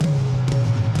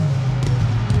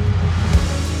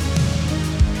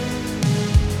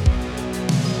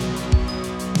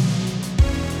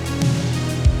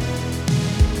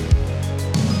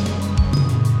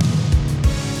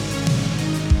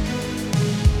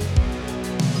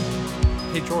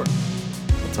Hey, George,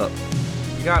 What's up?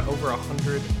 we got over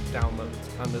 100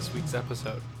 downloads on this week's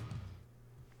episode.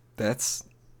 That's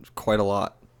quite a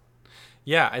lot.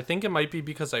 Yeah, I think it might be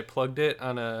because I plugged it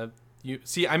on I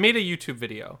made a YouTube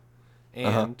video,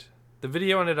 and the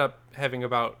video ended up having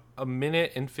about a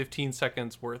minute and 15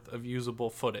 seconds worth of usable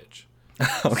footage.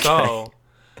 Okay. So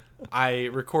I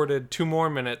recorded 2 more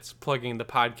minutes plugging the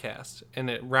podcast, and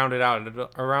it rounded out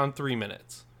at around 3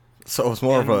 minutes. So it was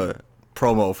more of a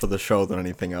promo for the show than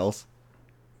anything else.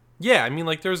 Yeah, I mean,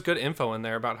 like, there's good info in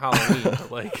there about Halloween,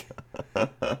 but, like,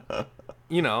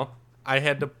 I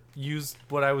had to use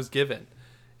what I was given.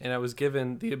 And I was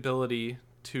given the ability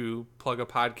to plug a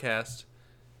podcast.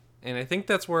 And I think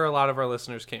that's where a lot of our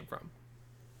listeners came from.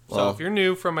 So Well, if you're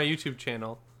new from my YouTube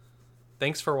channel,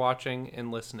 thanks for watching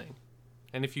and listening.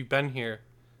 And if you've been here,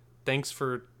 thanks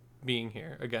for being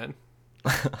here again.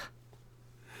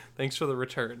 Thanks for the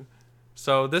return.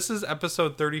 So this is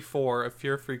episode 34 of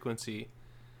Fear Frequency,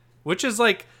 which is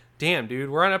like, damn, dude,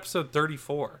 we're on episode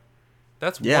 34.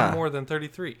 That's one more than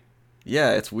 33.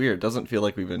 Yeah, it's weird. Doesn't feel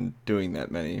like we've been doing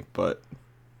that many, but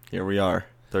here we are,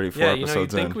 34 Yeah,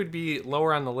 episodes you'd in. think we'd be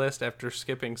lower on the list after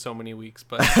skipping so many weeks,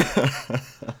 but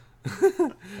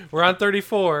we're on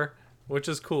 34, which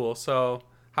is cool. So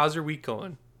how's your week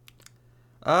going?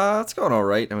 It's going all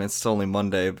right. I mean, it's still only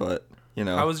Monday, but, you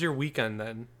know. How was your weekend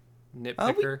then,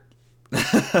 nitpicker?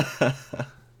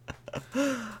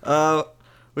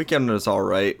 Weekend was all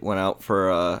right. Went out for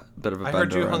a bit of a I bender.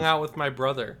 heard you hung out with my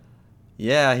brother.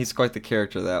 Yeah, he's quite the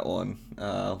character, that one.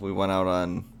 We went out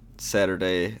on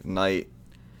Saturday night,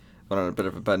 went on a bit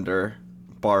of a bender,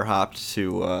 bar hopped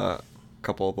to a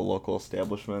couple of the local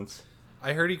establishments.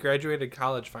 I heard he graduated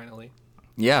college finally.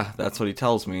 Yeah, that's what he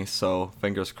tells me, so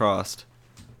fingers crossed.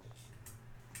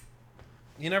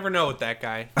 You never know with that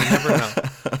guy. You never know.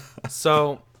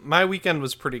 So my weekend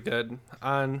was pretty good.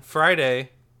 On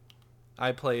Friday,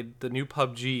 I played the new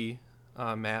PUBG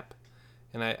map,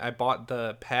 and I bought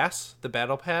the pass, the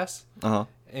battle pass,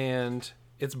 and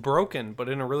it's broken, but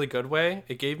in a really good way.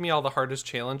 It gave me all the hardest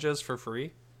challenges for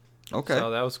free. Okay. So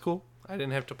that was cool. I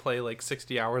didn't have to play like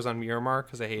 60 hours on Miramar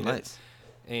because I hate Nice.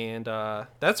 it. And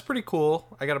that's pretty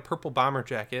cool. I got a purple bomber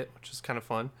jacket, which is kind of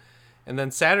fun. And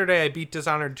then Saturday, I beat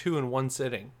Dishonored 2 in one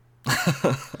sitting.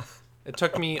 It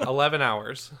took me 11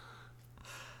 hours.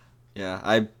 Yeah,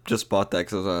 I just bought that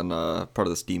because it was on part of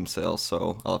the Steam sale,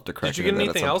 so I'll have to crack Did you into get that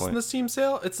at anything some else point. in the Steam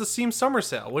sale? It's the Steam summer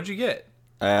sale. What'd you get?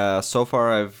 So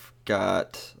far, I've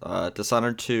got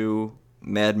Dishonored 2,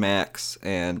 Mad Max,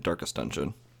 and Darkest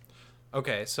Dungeon.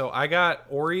 Okay, so I got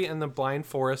Ori and the Blind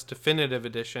Forest Definitive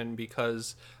Edition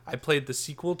because I played the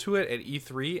sequel to it at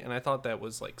E3, and I thought that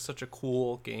was like such a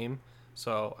cool game.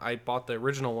 So I bought the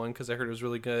original one because I heard it was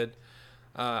really good.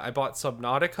 I bought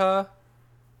Subnautica,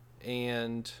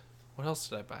 and what else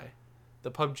did I buy?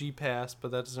 The PUBG Pass,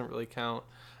 but that doesn't really count.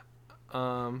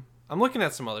 I'm looking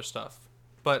at some other stuff.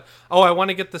 But, I want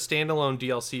to get the standalone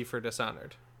DLC for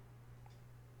Dishonored.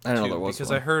 I didn't know too, there was because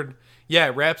one. I heard,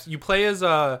 yeah, raps. You play as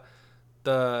the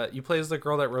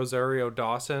girl that Rosario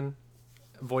Dawson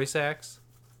voice acts,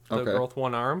 the Okay. girl with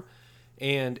one arm,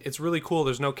 and it's really cool.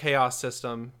 There's no chaos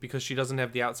system because she doesn't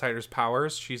have the outsider's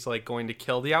powers. She's like going to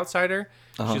kill the outsider.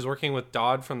 She's working with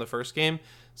Dodd from the first game.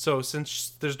 So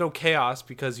since there's no chaos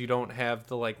because you don't have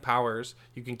the like powers,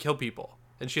 you can kill people,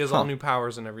 and she has all new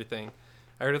powers and everything.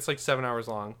 I heard it's like 7 hours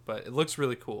long, but it looks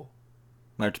really cool.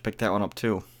 Might have to pick that one up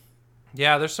too.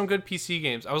 Yeah, there's some good PC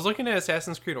games. I was looking at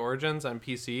Assassin's Creed Origins on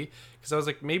PC because I was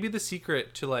like, maybe the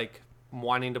secret to like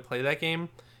wanting to play that game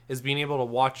is being able to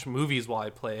watch movies while I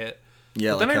play it.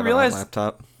 Yeah, But then like I have realized, it on a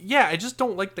laptop. yeah, I just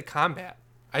don't like the combat.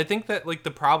 I think that like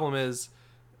the problem is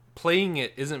playing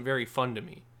it isn't very fun to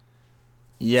me.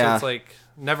 Yeah, So it's like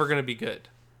never gonna be good.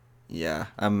 yeah.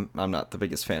 I'm not the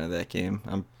biggest fan of that game.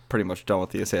 I'm pretty much done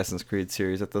with the Assassin's Creed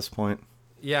series at this point.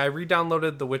 Yeah, I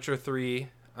re-downloaded The Witcher 3.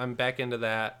 I'm back into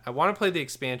that. I want to play the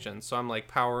expansion, so I'm like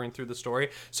powering through the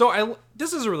story. So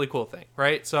this is a really cool thing,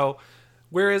 right? So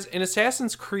whereas in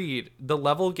Assassin's Creed, the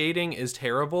level gating is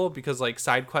terrible because like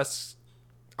side quests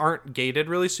aren't gated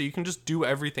really, so you can just do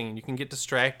everything and you can get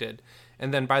distracted.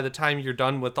 And then by the time you're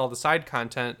done with all the side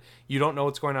content, you don't know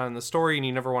what's going on in the story and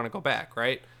you never want to go back,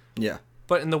 right? Yeah.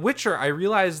 But in The Witcher, I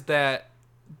realized that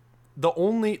the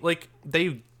only like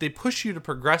they push you to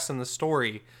progress in the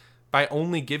story by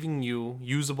only giving you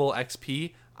usable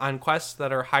XP on quests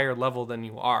that are higher level than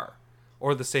you are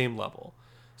or the same level.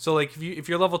 So like if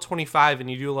you're level 25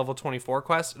 and you do a level 24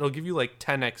 quest, it'll give you like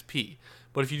 10 XP.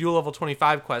 But if you do a level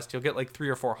 25 quest, you'll get like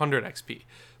 300 or 400 XP.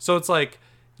 So it's like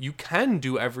you can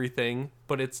do everything,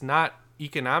 but it's not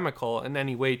economical in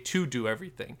any way to do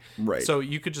everything. Right. So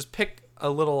you could just pick a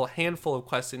little handful of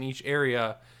quests in each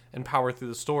area and power through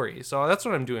the story. So that's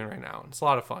what I'm doing right now. It's a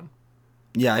lot of fun.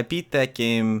 Yeah, I beat that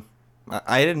game.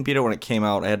 I didn't beat it when it came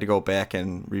out. I had to go back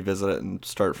and revisit it and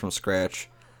start from scratch.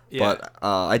 Yeah. But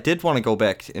I did want to go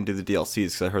back and do the DLCs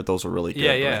because I heard those were really good.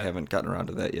 Yeah, yeah. But I haven't gotten around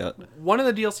to that yet. One of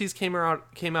the DLCs came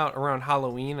out around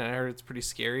Halloween, and I heard it's pretty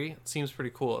scary. It seems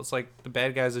pretty cool. It's like the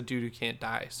bad guy's a dude who can't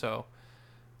die, so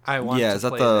I want to is that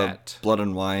play the that. Blood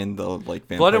and Wine, the like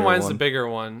vampire Blood and Wine's one? the bigger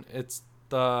one. It's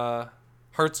the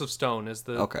Hearts of Stone is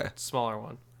the smaller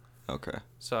one. Okay.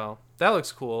 So that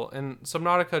looks cool, and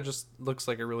Subnautica just looks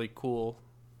like a really cool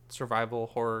survival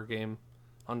horror game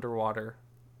underwater.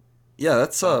 Yeah,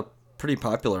 that's pretty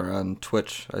popular on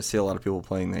Twitch. I see a lot of people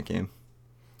playing that game.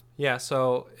 Yeah,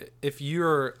 so if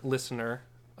you're a listener,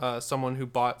 someone who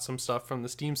bought some stuff from the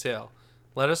Steam sale,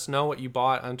 let us know what you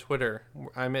bought on Twitter.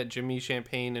 I'm at Jimmy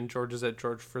Champagne and George is at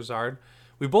George Frizzard.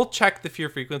 We both check the Fear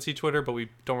Frequency Twitter, but we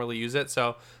don't really use it.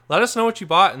 So let us know what you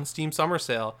bought in Steam Summer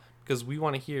Sale because we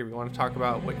want to hear. We want to talk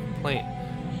about what you're playing.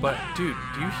 But, dude,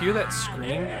 do you hear that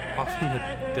scream off in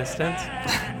the distance?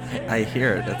 I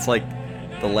hear it. It's like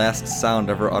the last sound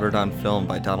ever uttered on film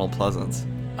by Donald Pleasance.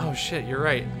 Oh shit, you're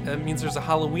right. That means there's a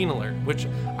Halloween alert, which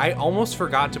I almost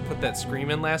forgot to put that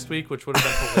scream in last week, which would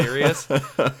have been hilarious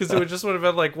because it would have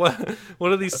been like, what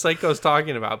are these psychos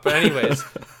talking about? But anyways,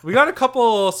 we got a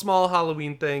couple small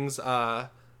Halloween things. The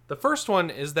first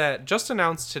one is that just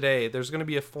announced today, there's going to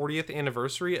be a 40th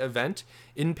anniversary event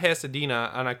in Pasadena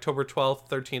on October 12th,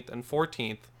 13th, and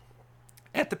 14th.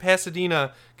 At the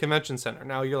Pasadena Convention Center.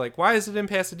 Now you're like, why is it in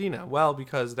Pasadena? Well,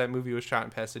 because that movie was shot in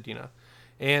Pasadena.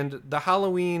 And the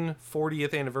Halloween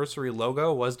 40th anniversary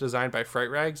logo was designed by Fright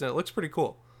Rags, and it looks pretty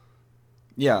cool.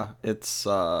 Yeah, it's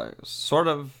sort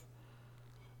of...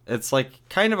 It's like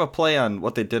kind of a play on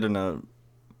what they did in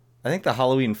I think the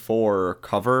Halloween 4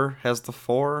 cover has the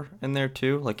 4 in there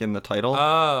too, like in the title.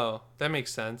 Oh, that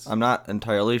makes sense. I'm not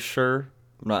entirely sure.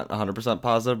 I'm not 100%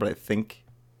 positive, but I think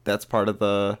that's part of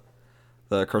the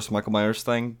Curse of Michael Myers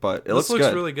thing, but it looks good. This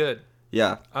looks really good.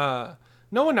 Yeah.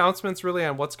 No announcements really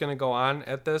on what's going to go on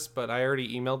at this, but I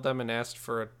already emailed them and asked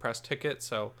for a press ticket,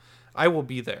 so I will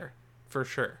be there for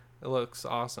sure. It looks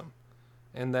awesome.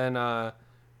 And then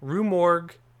Rue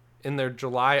Morgue, in their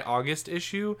July-August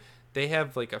issue, they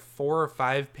have like a 4 or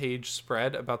 5 page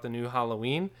spread about the new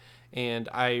Halloween, and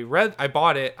I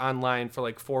bought it online for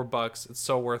like $4. It's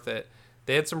so worth it.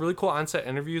 They had some really cool on-set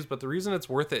interviews, but the reason it's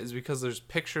worth it is because there's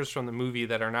pictures from the movie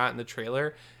that are not in the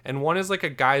trailer, and one is like a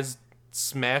guy's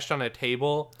smashed on a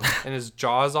table and his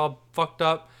jaw's all fucked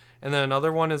up, and then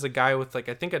another one is a guy with like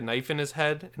I think a knife in his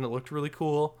head, and it looked really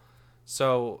cool.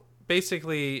 So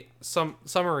basically, some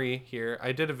summary here.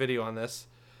 I did a video on this.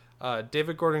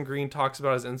 David Gordon Green talks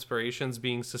about his inspirations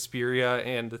being Suspiria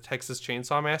and the Texas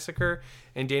Chainsaw Massacre,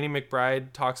 and Danny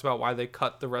McBride talks about why they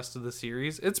cut the rest of the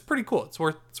series. It's pretty cool. It's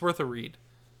worth a read.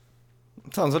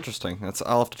 It sounds interesting.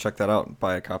 I'll have to check that out and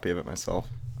buy a copy of it myself.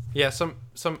 Yeah, some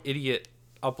idiot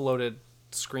uploaded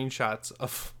screenshots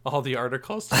of all the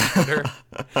articles to Twitter,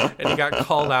 and he got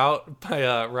called out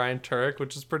by Ryan Turek,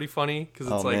 which is pretty funny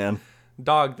because it's man.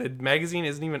 Dog, the magazine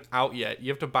isn't even out yet. You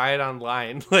have to buy it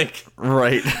online. Like,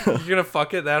 right. You're gonna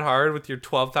fuck it that hard with your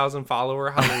 12,000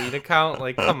 follower Halloween account?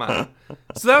 Like, come on.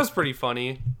 So that was pretty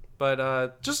funny,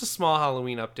 but just a small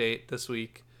Halloween update this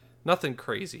week. Nothing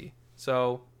crazy.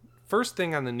 So first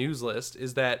thing on the news list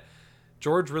is that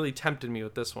George really tempted me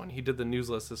with this one. He did the news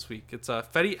list this week. It's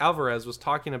Fede Alvarez was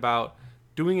talking about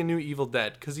doing a new Evil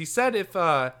Dead because he said if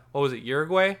what was it,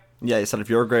 Uruguay? Yeah, he said if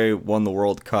Uruguay won the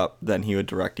World Cup, then he would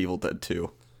direct Evil Dead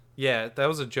 2. Yeah, that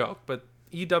was a joke. But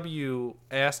EW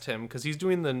asked him, because he's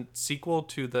doing the sequel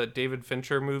to the David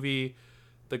Fincher movie,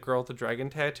 The Girl with the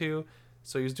Dragon Tattoo.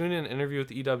 So he was doing an interview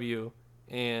with EW,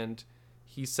 and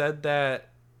he said that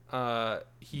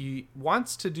he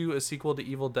wants to do a sequel to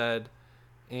Evil Dead,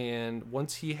 and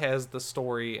once he has the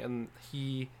story and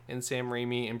he and Sam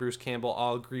Raimi and Bruce Campbell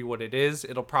all agree what it is,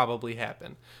 it'll probably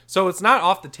happen. So it's not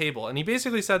off the table. And he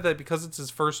basically said that because it's his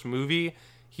first movie,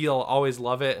 he'll always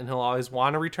love it and he'll always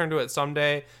want to return to it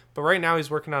someday. But right now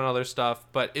he's working on other stuff.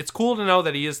 But it's cool to know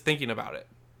that he is thinking about it.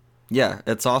 Yeah,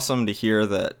 it's awesome to hear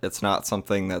that it's not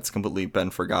something that's completely been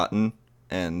forgotten.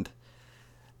 And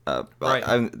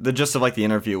right. The gist of like the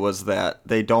interview was that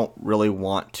they don't really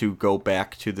want to go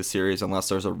back to the series unless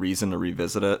there's a reason to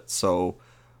revisit it. So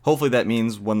hopefully that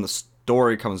means when the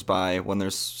story comes by, when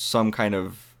there's some kind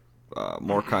of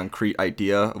more concrete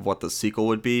idea of what the sequel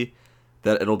would be,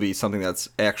 that it'll be something that's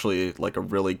actually like a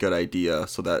really good idea,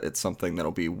 so that it's something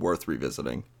that'll be worth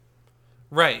revisiting.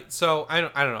 Right. So I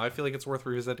don't know. I feel like it's worth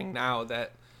revisiting now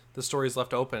that the story's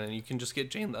left open and you can just get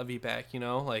Jane Levy back, you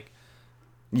know? Like,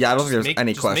 Yeah, I don't think there's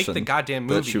any Just make question the goddamn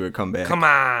that movie. she would come back. Come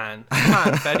on,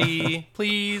 Fetty,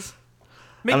 please.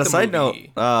 Make On a the side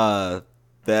movie. note,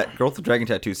 that Girl with the Dragon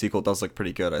Tattoo sequel does look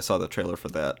pretty good. I saw the trailer for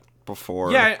that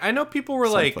before. Yeah, I know people were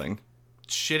like something.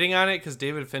 shitting on it because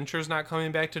David Fincher's not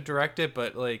coming back to direct it,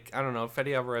 but like I don't know, Fede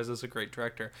Alvarez is a great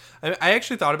director. I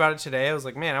actually thought about it today. I was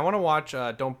like, man, I want to watch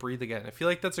Don't Breathe Again. I feel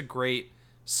like that's a great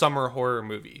summer horror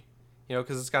movie, you know,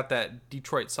 because it's got that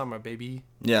Detroit summer, baby.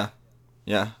 Yeah.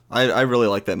 I really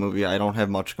like that movie. I don't have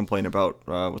much to complain about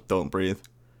with Don't Breathe.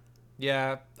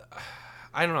 Yeah,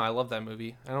 I don't know. I love that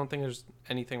movie. I don't think there's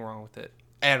anything wrong with it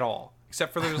at all,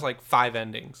 except for there's like 5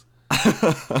 endings.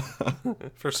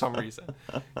 For some reason,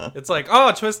 it's like,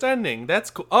 oh, twist ending, that's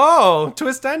cool. Oh,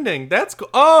 twist ending, that's cool.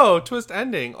 Oh, twist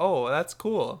ending, oh, that's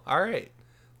cool. All right,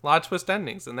 a lot of twist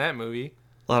endings in that movie.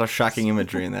 A lot of shocking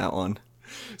imagery in that one.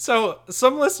 So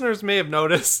some listeners may have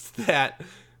noticed that,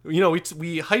 you know,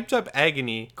 we hyped up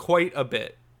Agony quite a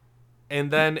bit,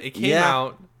 and then it came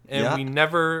out and we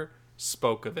never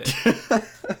spoke of it.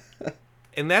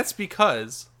 And that's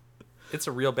because it's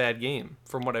a real bad game,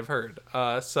 from what I've heard.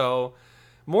 So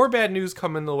more bad news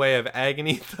come in the way of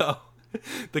Agony, though.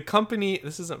 The company,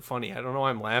 this isn't funny, I don't know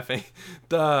why I'm laughing.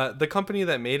 The company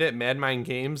that made it, Mad Mind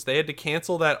Games, they had to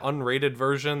cancel that unrated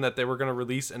version that they were going to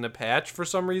release in a patch for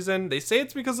some reason. They say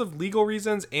it's because of legal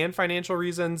reasons and financial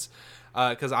reasons,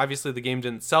 because obviously the game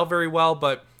didn't sell very well,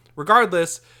 but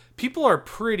regardless, people are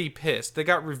pretty pissed. They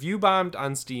got review bombed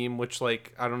on Steam, which,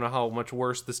 like, I don't know how much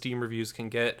worse the Steam reviews can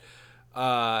get.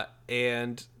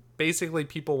 And basically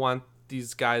people want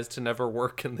these guys to never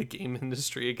work in the game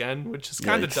industry again, which is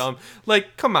kind of dumb.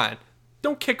 Like, come on,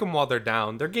 don't kick them while they're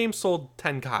down. Their game sold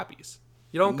 10 copies.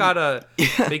 You don't gotta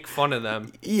make fun of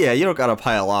them. Yeah, you don't gotta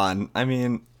pile on. I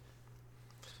mean,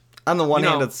 on the one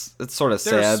hand, it's sort of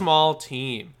sad. They're a small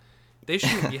team. They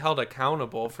shouldn't be held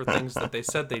accountable for things that they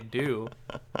said they do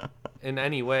in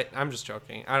any way. I'm just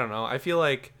joking. I don't know. I feel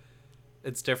like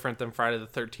it's different than Friday the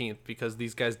 13th because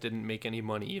these guys didn't make any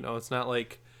money. You know, it's not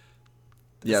like...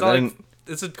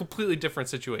 It's a completely different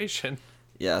situation.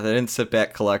 Yeah, they didn't sit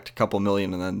back, collect a couple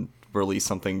million, and then release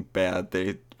something bad.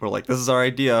 They were like, this is our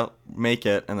idea, make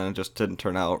it, and then it just didn't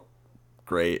turn out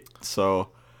great. So,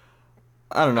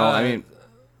 I don't know. I mean,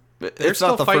 they're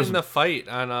still fighting the fight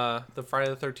on the Friday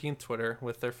the 13th Twitter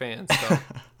with their fans. So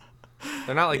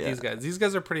they're not like these guys. These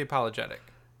guys are pretty apologetic.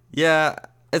 Yeah,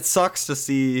 it sucks to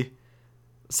see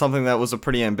something that was a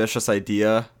pretty ambitious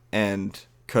idea and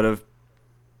could have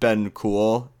been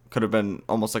cool, could have been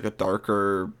almost like a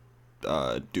darker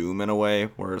Doom in a way,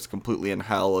 where it's completely in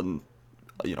hell and,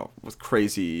 you know, with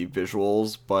crazy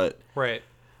visuals, but right.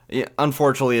 Yeah,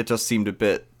 unfortunately it just seemed a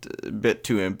bit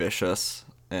too ambitious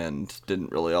and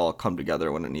didn't really all come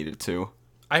together when it needed to.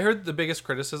 I heard the biggest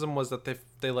criticism was that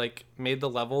they like made the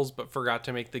levels but forgot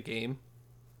to make the game.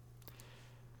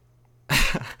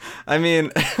 I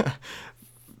mean,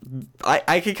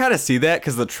 I can kind of see that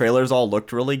because the trailers all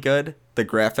looked really good. The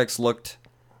graphics looked,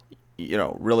 you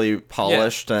know, really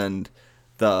polished, and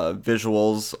the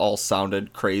visuals all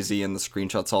sounded crazy, and the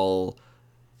screenshots all,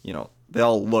 you know, they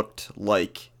all looked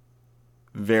like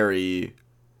very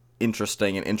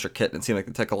interesting and intricate, and it seemed like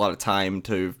it took a lot of time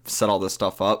to set all this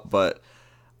stuff up. But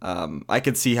I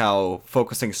could see how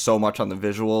focusing so much on the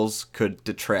visuals could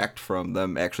detract from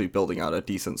them actually building out a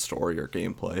decent story or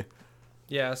gameplay.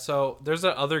 Yeah, so there's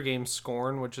that other game,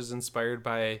 Scorn, which is inspired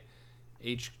by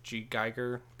H.G.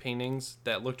 Geiger paintings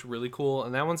that looked really cool,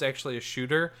 and that one's actually a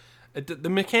shooter. The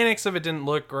mechanics of it didn't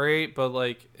look great, but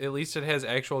like at least it has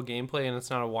actual gameplay and it's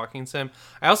not a walking sim.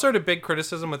 I also heard a big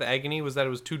criticism with Agony was that it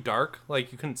was too dark,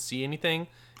 like you couldn't see anything.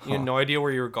 You had no idea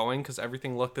where you were going because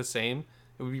everything looked the same.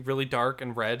 It would be really dark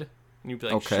and red, and you'd be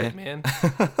like, shit, man,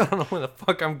 I don't know where the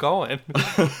fuck I'm going.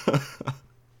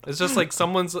 It's just like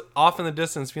someone's off in the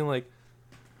distance being like,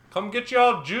 come get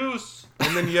y'all juice,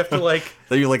 and then you have to like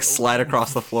then you like slide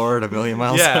across the floor at 1,000,000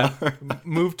 miles an hour.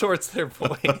 Move towards their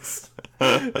voice.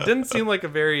 It didn't seem like a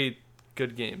very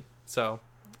good game, so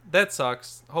that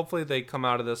sucks. Hopefully they come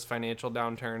out of this financial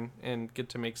downturn and get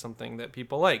to make something that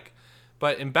people like.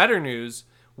 But in better news,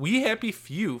 We Happy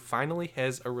Few finally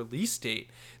has a release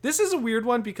date. This is a weird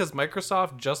one because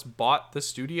Microsoft just bought the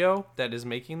studio that is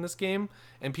making this game,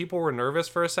 and people were nervous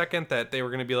for a second that they were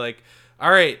going to be like,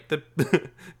 all right, the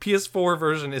PS4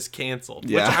 version is canceled.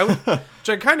 Yeah. Which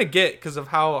I kind of get because of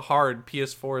how hard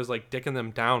PS4 is like dicking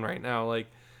them down right now. Like,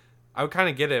 I would kind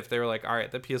of get it if they were like, all right,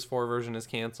 the PS4 version is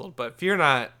canceled. But fear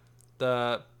not,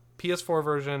 the PS4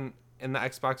 version and the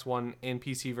Xbox One and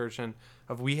PC version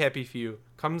of We Happy Few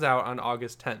comes out on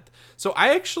August 10th. So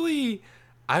I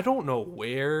don't know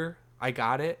where I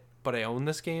got it, but I own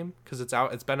this game because it's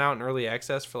out. It's been out in early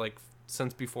access for like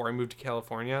since before I moved to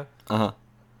California. Uh-huh.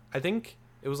 I think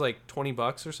it was like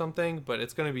 $20 or something, but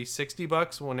it's going to be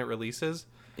 $60 when it releases.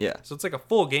 Yeah. So it's like a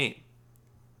full game.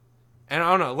 And I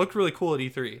don't know, it looked really cool at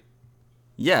E3.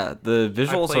 Yeah, the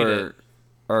visuals played it.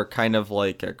 are kind of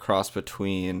like a cross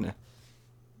between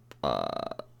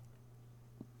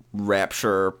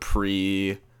Rapture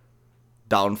pre-downfall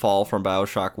from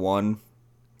BioShock 1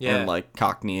 Yeah. and like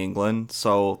Cockney England.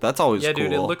 So that's always Yeah, cool.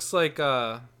 dude, it looks like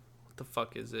what the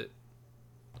fuck is it?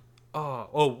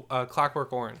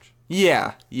 Clockwork Orange.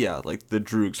 Yeah, like the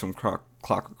Droogs from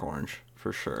Clockwork Orange,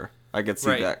 for sure. I could see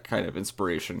Right. that kind of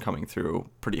inspiration coming through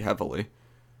pretty heavily.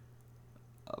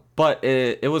 But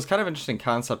it was kind of an interesting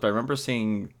concept. I remember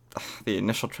seeing the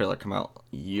initial trailer come out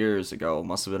years ago.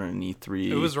 Must have been an E3.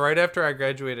 It was right after I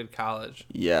graduated college.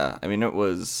 Yeah, I mean, it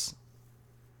was...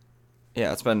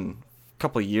 Yeah, it's been a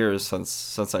couple of years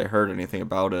since I heard anything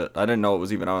about it. I didn't know it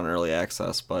was even on early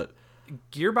access, but...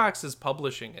 Gearbox is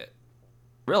publishing it.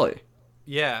 Really?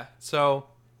 Yeah, so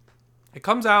it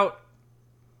comes out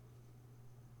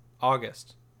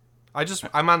August.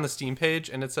 I'm on the Steam page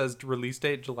and it says release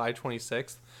date July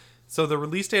 26th. So the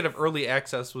release date of early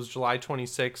access was July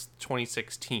 26th,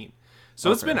 2016.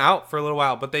 So it's Okay. been out for a little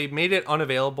while, but they made it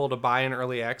unavailable to buy in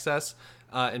early access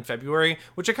in February,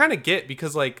 which I kind of get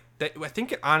because I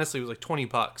think it honestly was like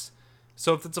 $20.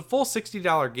 So if it's a full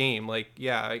 $60 game, like,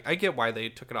 yeah, I get why they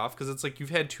took it off because it's like you've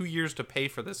had 2 years to pay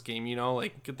for this game,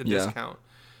 like get the Yeah. discount.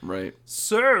 Right.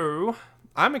 So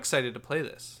I'm excited to play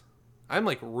this. I'm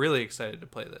like really excited to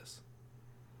play this.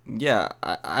 Yeah,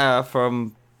 I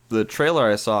from the trailer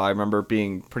I saw, I remember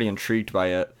being pretty intrigued by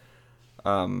it.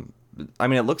 I mean,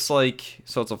 it looks like...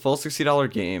 So it's a full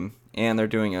 $60 game, and they're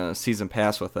doing a season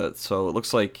pass with it. So it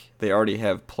looks like they already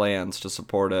have plans to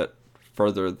support it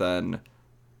further than,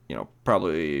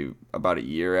 probably about a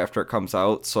year after it comes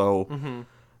out. So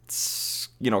it's,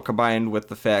 combined with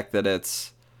the fact that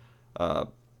it's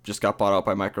just got bought out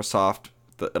by Microsoft,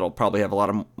 it'll probably have a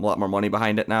lot more money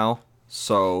behind it now.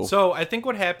 So I think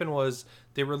what happened was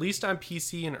they released on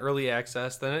PC in early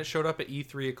access, then it showed up at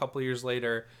E3 a couple years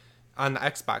later on the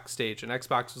Xbox stage, and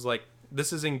Xbox was like,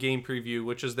 this is in game preview,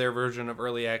 which is their version of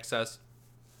early access.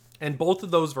 And both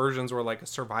of those versions were like a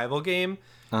survival game.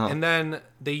 And then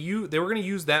they were going to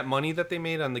use that money that they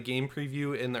made on the game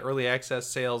preview in the early access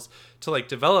sales to like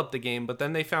develop the game, but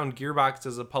then they found Gearbox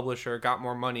as a publisher, got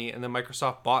more money, and then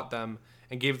Microsoft bought them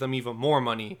and gave them even more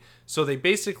money. So they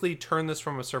basically turned this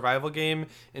from a survival game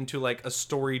into like a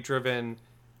story-driven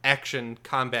action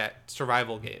combat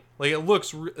survival game. Like it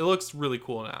looks really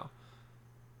cool now.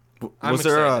 I'm was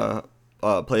there excited.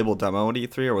 a playable demo at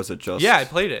E3, or was it just... Yeah, I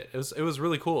played it. It was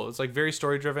really cool. It's like very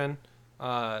story-driven.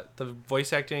 The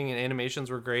voice acting and animations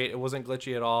were great. It wasn't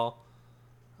glitchy at all.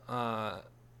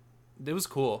 It was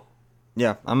cool.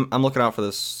 Yeah, I'm looking out for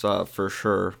this for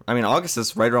sure. I mean, August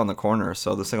is right around the corner,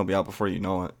 so this thing will be out before you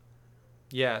know it.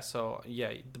 Yeah, so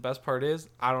yeah, the best part is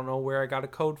I don't know where I got a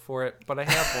code for it, but I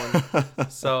have one.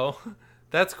 So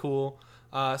that's cool.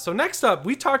 So next up,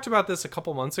 we talked about this a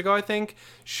couple months ago, I think.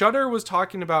 Shudder was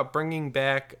talking about bringing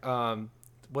back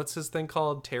what's his thing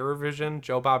called? TerrorVision?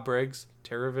 Joe Bob Briggs?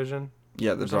 TerrorVision?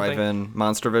 Yeah, the or something. drive-in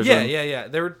Monster Vision. Yeah.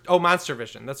 Monster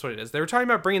Vision. That's what it is. They were talking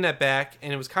about bringing that back,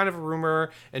 and it was kind of a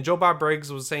rumor. And Joe Bob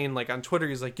Briggs was saying, like, on Twitter,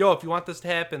 he's like, yo, if you want this to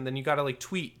happen, then you got to, like,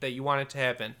 tweet that you want it to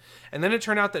happen. And then it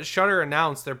turned out that Shudder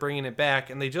announced they're bringing it back,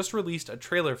 and they just released a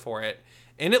trailer for it.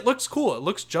 And it looks cool. It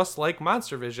looks just like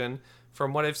Monster Vision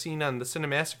from what I've seen on the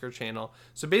Cinemassacre channel.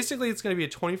 So basically, it's going to be a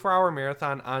 24-hour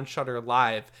marathon on Shudder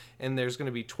Live, and there's going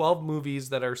to be 12 movies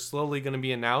that are slowly going to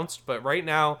be announced. But right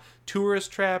now, Tourist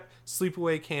Trap,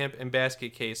 Sleepaway Camp, and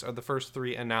Basket Case are the first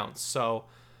 3 announced. So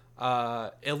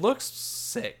it looks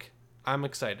sick. I'm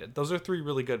excited. Those are 3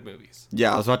 really good movies.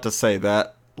 Yeah, I was about to say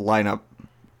that lineup,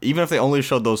 even if they only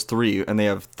showed those 3, and they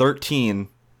have 13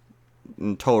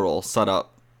 in total set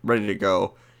up, ready to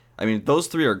go. I mean, those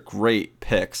 3 are great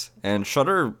picks, and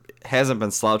Shudder hasn't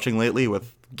been slouching lately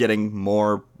with getting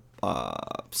more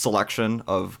selection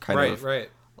of kind of Right.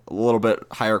 a little bit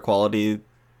higher quality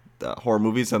horror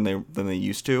movies than they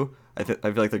used to. I feel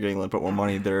like they're getting a little bit more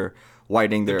money. They're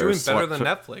widening their... They're doing better than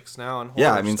Netflix now on horror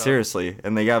Yeah, I mean, stuff. seriously.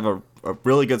 And they have a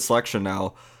really good selection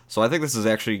now. So I think this is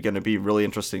actually going to be really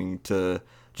interesting to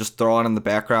just throw on in the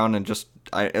background and just...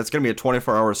 it's going to be a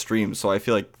 24-hour stream, so I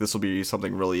feel like this will be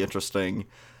something really interesting.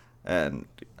 And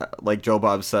like Joe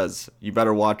Bob says, you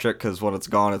better watch it because when it's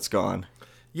gone, it's gone.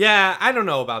 Yeah, I don't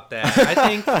know about that.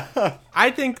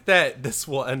 I think that this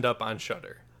will end up on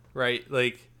Shudder, right?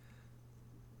 Like,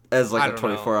 As like I a don't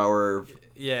know. 24-hour...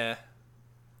 yeah.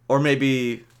 Or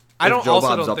maybe I if don't Joe also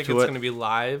Bob's don't up think to it's it. going to be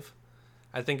live.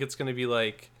 I think it's going to be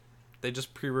like they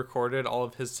just pre-recorded all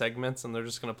of his segments and they're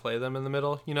just gonna play them in the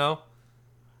middle. You know?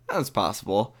 That's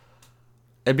possible.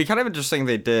 It'd be kind of interesting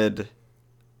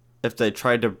if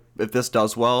this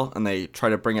does well and they try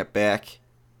to bring it back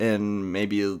in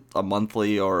maybe a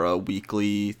monthly or a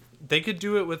weekly. They could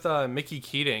do it with Mickey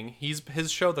Keating.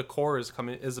 His show The Core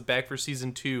is back for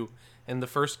season 2, and the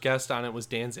first guest on it was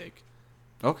Danzig.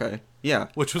 Okay, yeah,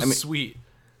 which was sweet.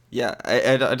 Yeah,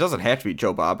 it doesn't have to be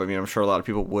Joe Bob. I mean, I'm sure a lot of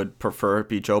people would prefer it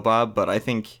be Joe Bob, but I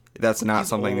think that's not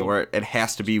something where it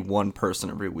has to be one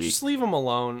person every week. Just leave him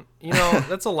alone. You know,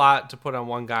 that's a lot to put on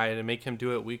one guy to make him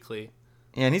do it weekly.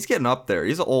 Yeah, and he's getting up there.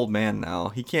 He's an old man now.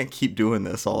 He can't keep doing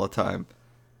this all the time.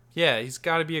 Yeah, he's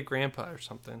got to be a grandpa or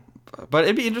something. But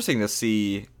it'd be interesting to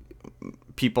see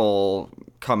people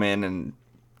come in and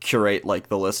curate like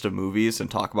the list of movies and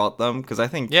talk about them, because I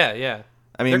think I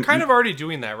mean, they're kind of already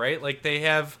doing that, right? Like they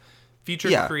have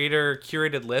featured creator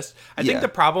curated list. I think the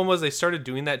problem was they started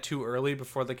doing that too early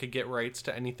before they could get rights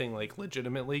to anything like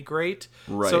legitimately great.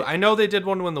 Right. So I know they did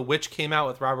one when The Witch came out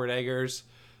with Robert Eggers.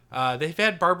 They've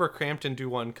had Barbara Crampton do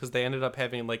one because they ended up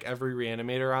having like every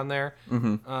Reanimator on there.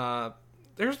 Mm-hmm.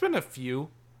 There's been a few,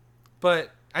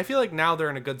 but I feel like now they're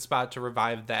in a good spot to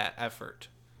revive that effort.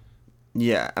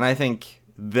 Yeah, and I think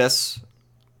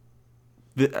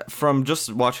from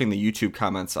just watching the YouTube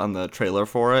comments on the trailer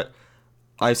for it,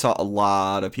 I saw a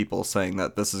lot of people saying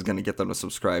that this is going to get them to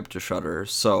subscribe to Shudder.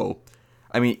 So,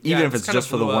 I mean, even if it's just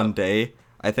for the one day,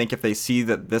 I think if they see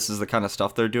that this is the kind of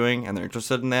stuff they're doing and they're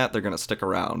interested in that, they're going to stick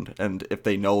around. And if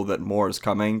they know that more is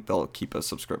coming, they'll keep a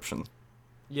subscription.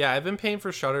 Yeah, I've been paying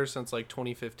for Shudder since like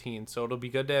 2015, so it'll be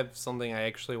good to have something I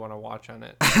actually want to watch on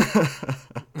it.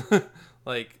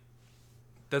 Like,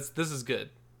 this is good.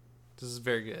 This is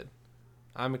very good.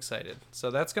 I'm excited.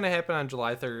 So that's going to happen on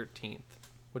July 13th,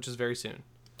 which is very soon.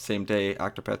 Same day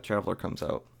Octopath Traveler comes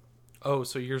out. Oh,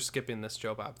 so you're skipping this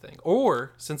Joe Bob thing.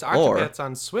 Or, since Octopath's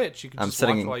on Switch, you can just watch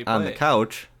while you play. I'm sitting on the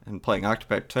couch and playing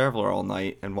Octopath Traveler all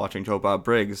night and watching Joe Bob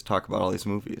Briggs talk about all these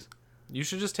movies. You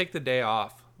should just take the day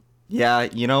off. Yeah,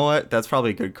 you know what? That's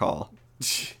probably a good call.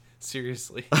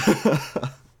 Seriously.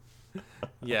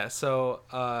 Yeah, so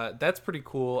that's pretty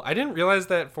cool. I didn't realize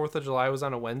that 4th of July was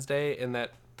on a Wednesday and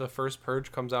that the first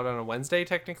Purge comes out on a Wednesday,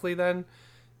 technically, then.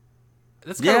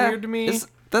 That's kind of weird to me.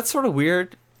 That's sort of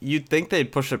weird. You'd think they'd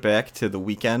push it back to the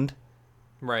weekend.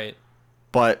 Right.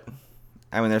 But,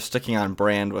 I mean, they're sticking on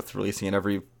brand with releasing it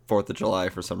every 4th of July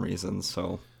for some reason,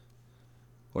 so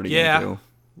what are you going to do?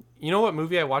 You know what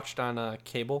movie I watched on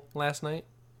cable last night?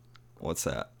 What's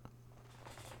that?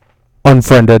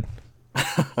 Unfriended.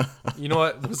 You know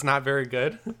what was not very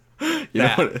good? You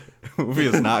know what movie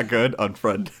is not good?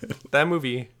 Unfriended. That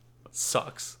movie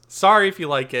sucks. Sorry if you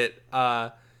like it.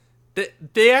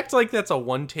 They act like that's a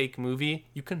one-take movie.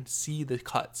 You can see the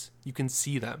cuts. You can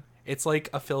see them. It's like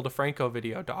a Phil DeFranco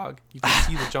video, dog. You can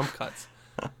see the jump cuts.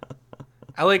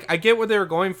 I get what they were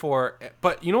going for,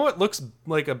 but you know what looks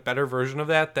like a better version of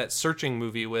that? That Searching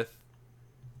movie with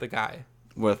the guy.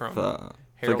 With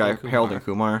Harold and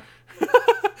Kumar.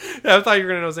 Yeah, I thought you were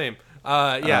going to know his name.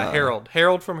 Harold.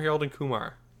 Harold from Harold and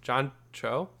Kumar. John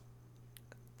Cho?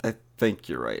 I think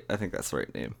you're right. I think that's the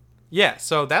right name. Yeah,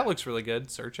 so that looks really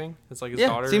good. Searching. It's like his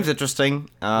daughter. Seems interesting.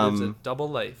 Lives a double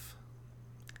life.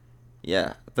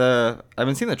 Yeah. I've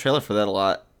been seeing the trailer for that a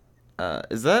lot.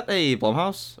 Is that a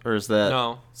Blumhouse or is that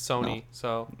no Sony? No.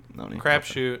 So Sony.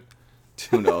 Crapshoot.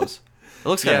 Who knows? It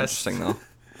looks kind of interesting though.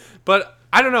 But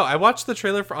I don't know. I watched the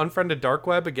trailer for Unfriended Dark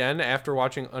Web again after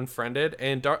watching Unfriended,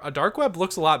 and Dark Web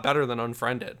looks a lot better than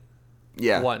Unfriended.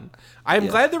 Yeah. I'm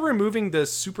glad they're removing the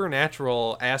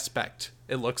supernatural aspect.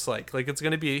 It looks like it's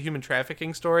going to be a human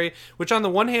trafficking story. Which on the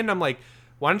one hand, I'm like,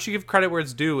 why don't you give credit where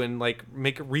it's due and like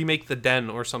remake The Den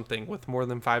or something with more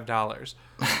than $5?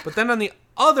 But then on the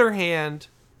other hand,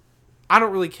 I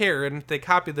don't really care. And if they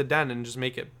copy The Den and just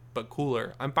make it but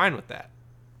cooler, I'm fine with that.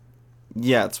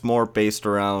 Yeah, it's more based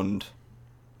around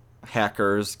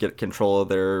hackers get control of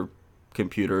their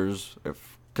computers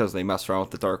because they mess around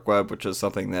with the dark web, which is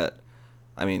something that,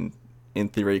 I mean, in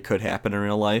theory could happen in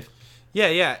real life.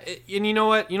 Yeah. And you know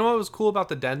what? You know what was cool about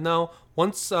The Den, though?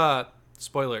 Once,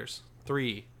 spoilers,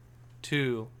 3,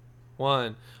 2,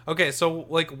 1. Okay, so,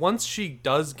 once she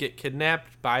does get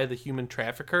kidnapped by the human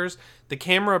traffickers, the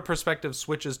camera perspective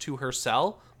switches to her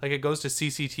cell. It goes to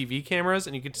CCTV cameras,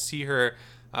 and you get to see her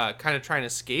kind of trying to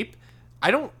escape.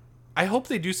 I hope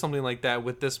they do something like that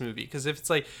with this movie, because if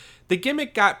it's the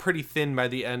gimmick got pretty thin by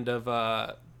the end of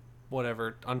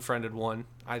Unfriended 1,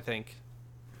 I think.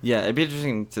 Yeah, it'd be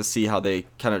interesting to see how they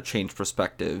kind of change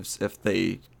perspectives if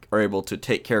they are able to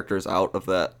take characters out of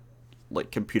that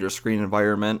computer screen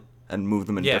environment and move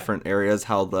them in different areas,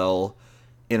 how they'll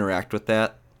interact with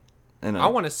that. And I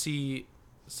want to see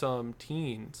some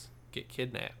teens get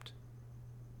kidnapped.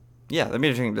 Yeah, that'd be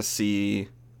interesting to see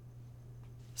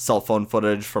cell phone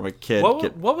footage from a kid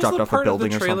get What was dropped the off a part of the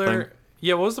building or something. trailer?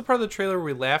 Yeah, what was the part of the trailer where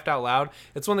we laughed out loud?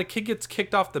 It's when the kid gets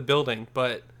kicked off the building,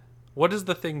 but what does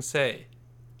the thing say?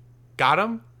 Got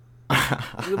him?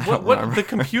 What the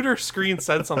computer screen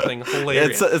said something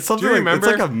hilarious. It's something Do you like, remember?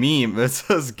 it's like a meme. It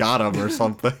says "got him" or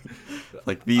something.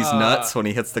 Like these nuts when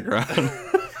he hits the ground. What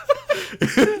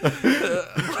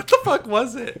the fuck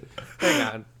was it? Hang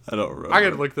on. I don't remember. I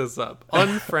gotta look this up.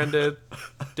 Unfriended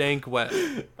dank web.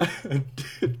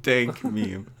 Dank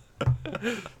meme.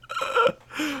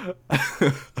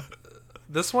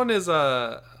 This one is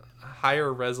a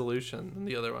higher resolution than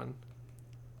the other one.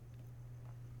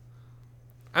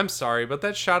 I'm sorry, but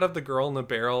that shot of the girl in the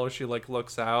barrel where she like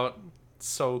looks out,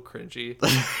 so cringy.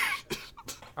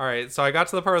 All right, so I got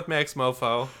to the part with Max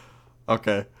Mofo.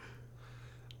 Okay.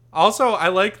 Also, I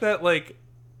like that like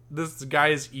this guy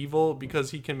is evil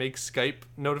because he can make Skype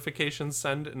notifications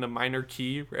send in a minor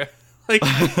key. Like,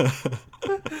 I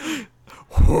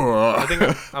think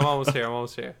I'm almost here. I'm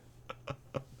almost here.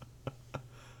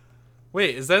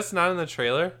 Wait, is that not in the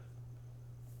trailer?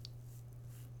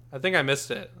 I think I missed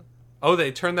it. Oh,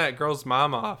 they turned that girl's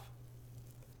mom off.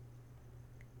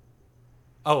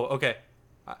 Oh, okay.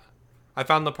 I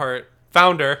found the part.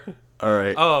 Found her. All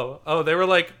right. Oh, they were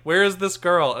like, "Where is this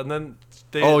girl?" And then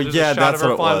there's yeah, a shot that's of her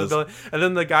what it flying the was. building. And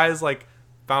then the guy's like,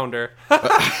 "Found her."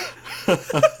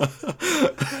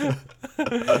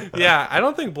 Yeah, I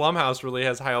don't think Blumhouse really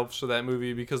has high hopes for that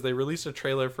movie because they released a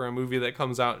trailer for a movie that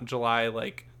comes out in July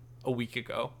like a week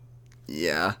ago.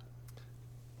 Yeah.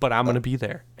 But I'm gonna be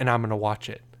there and I'm gonna watch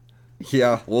it.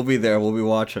 Yeah, we'll be there. We'll be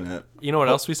watching it. You know what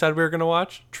else we said we were gonna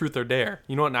watch? Truth or Dare.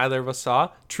 You know what neither of us saw?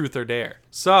 Truth or Dare.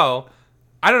 So,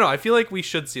 I don't know. I feel like we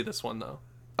should see this one though.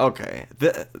 Okay.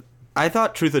 I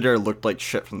thought Truth or Dare looked like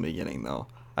shit from the beginning, though.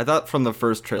 I thought from the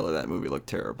first trailer that movie looked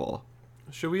terrible.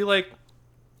 Should we like?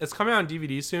 It's coming out on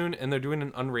DVD soon, and they're doing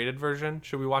an unrated version.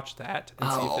 Should we watch that and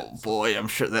see if Oh it's boy, I'm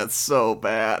sure that's so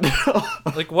bad.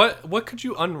 like what could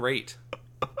you unrate?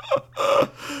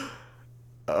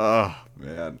 Oh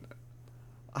man,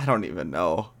 I don't even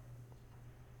know.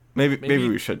 Maybe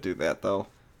we should do that though.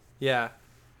 Yeah.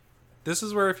 This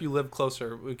is where if you live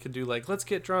closer, we could do like let's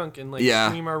get drunk and like Yeah,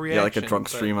 stream our reaction. yeah, like a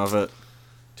drunk but stream of it.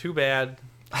 Too bad.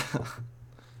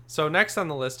 So next on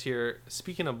the list here,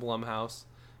 speaking of Blumhouse,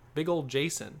 big old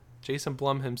Jason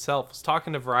Blum himself was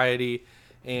talking to Variety,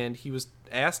 and he was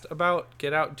asked about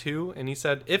Get Out 2, and he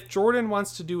said, if Jordan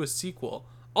wants to do a sequel,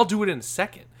 I'll do it in a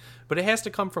second, but it has to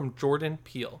come from Jordan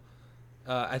Peele.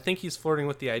 I think he's flirting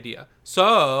with the idea.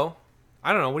 So,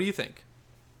 I don't know. What do you think?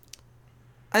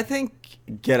 I think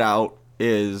Get Out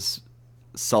is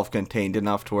self-contained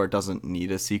enough to where it doesn't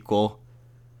need a sequel.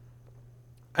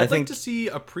 I'd think like to see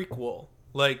a prequel,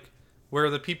 like, where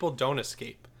the people don't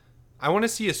escape. I want to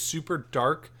see a super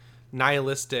dark,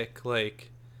 nihilistic,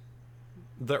 like,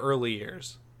 the early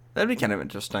years. That'd be kind of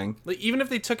interesting. Like, even if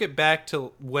they took it back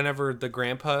to whenever the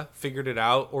grandpa figured it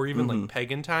out, or even, like,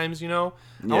 pagan times, you know?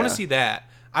 I want Yeah. to see that.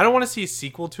 I don't want to see a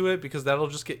sequel to it, because that'll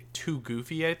just get too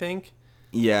goofy, I think.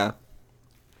 Yeah.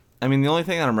 I mean, the only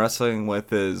thing that I'm wrestling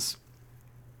with is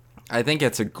I think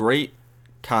it's a great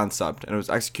concept and it was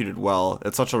executed well.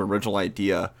 It's such an original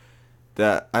idea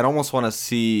that I'd almost want to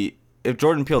see if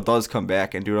Jordan Peele does come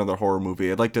back and do another horror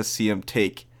movie. I'd like to see him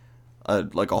take a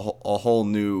whole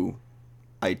new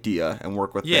idea and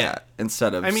work with that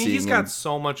instead of I mean, seeing he's got him.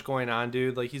 so much going on,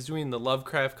 dude. Like, he's doing the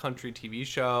Lovecraft Country TV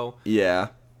show, Yeah.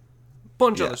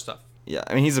 bunch of Yeah. other stuff. Yeah.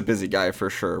 I mean, he's a busy guy for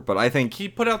sure, but I think He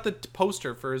put out the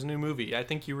poster for his new movie. I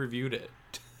think you reviewed it.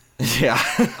 yeah.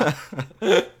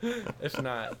 If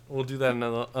not, we'll do that in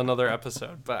another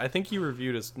episode. But I think he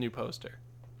reviewed his new poster.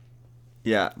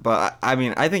 Yeah, but I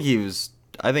mean, I think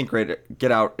great.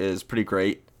 Get Out is pretty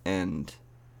great, and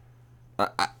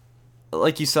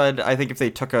like you said, I think if they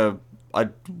took a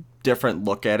different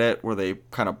look at it, where they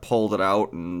kind of pulled it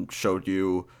out and showed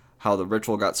you how the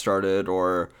ritual got started,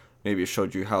 or maybe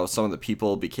showed you how some of the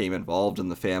people became involved in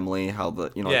the family, how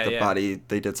body,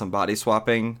 they did some body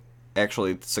swapping,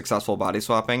 actually successful body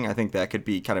swapping. I think that could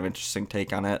be kind of interesting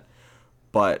take on it,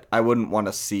 but I wouldn't want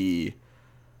to see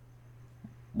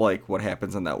like what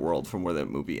happens in that world from where that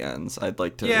movie ends. I'd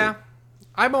like to. Yeah,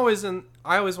 I always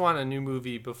want a new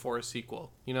movie before a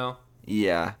sequel. You know.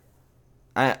 Yeah,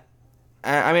 I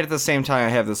mean, at the same time,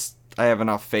 I have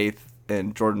enough faith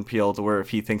in Jordan Peele to where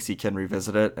if he thinks he can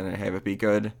revisit it and have it be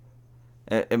good,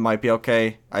 it might be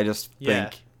okay. I just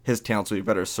think his talents would be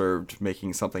better served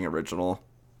making something original.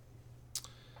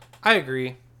 I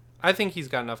agree. I think he's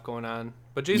got enough going on.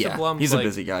 But Jason Blum's he's a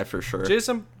busy guy for sure.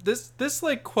 Jason, this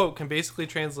like quote can basically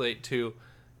translate to,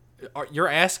 "You're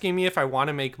asking me if I want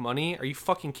to make money? Are you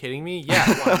fucking kidding me? Yeah, I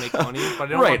want to make money, but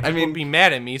I don't want people to be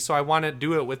mad at me, so I want to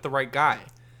do it with the right guy."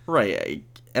 Right,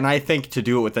 and I think to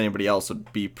do it with anybody else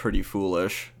would be pretty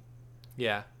foolish.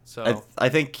 Yeah, so I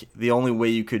think the only way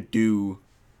you could do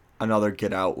another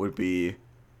Get Out would be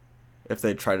if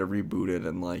they try to reboot it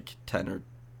in like 10 or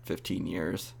 15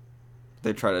 years.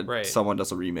 They try to someone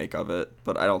does a remake of it,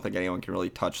 but I don't think anyone can really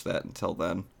touch that until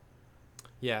then.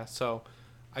 Yeah, so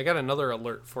I got another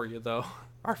alert for you though.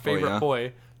 Our favorite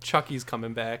boy, Chucky's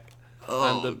coming back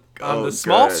on the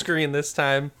small screen this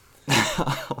time.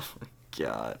 Oh my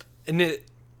god. And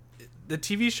the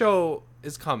TV show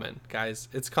is coming, guys.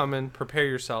 It's coming. Prepare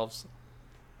yourselves.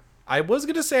 I was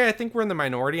going to say I think we're in the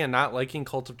minority and not liking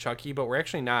Cult of Chucky, but we're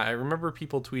actually not. I remember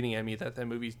people tweeting at me that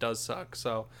movie does suck.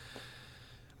 So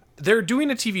they're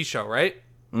doing a TV show, right?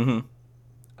 Mm-hmm.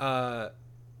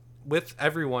 With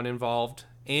everyone involved.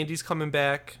 Andy's coming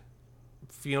back.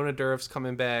 Fiona Dourif's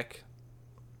coming back.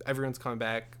 Everyone's coming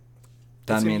back.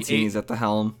 Don Mancini's at the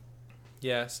helm.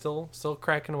 Yeah, still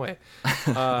cracking away.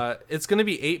 It's going to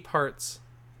be 8 parts,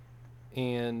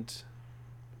 and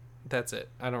that's it.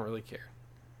 I don't really care.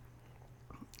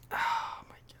 Oh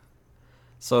my god.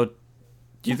 So,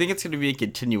 do you think it's going to be a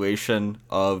continuation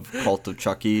of Cult of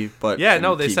Chucky? But yeah,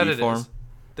 no, they TV said it form? is.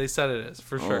 They said it is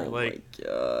for sure. Oh like, my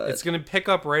god. it's going to pick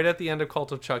up right at the end of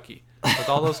Cult of Chucky with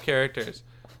all those characters.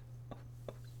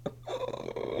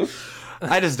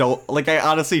 I just don't like. I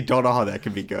honestly don't know how that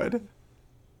could be good.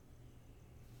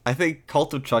 I think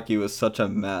Cult of Chucky was such a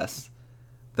mess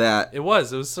that it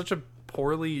was such a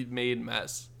poorly made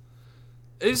mess.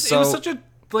 It was such a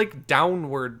like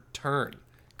downward turn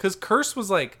because Curse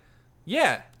was like,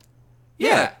 yeah.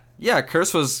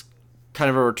 Curse was kind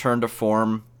of a return to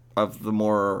form of the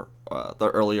more the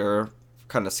earlier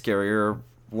kind of scarier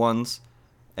ones,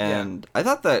 and I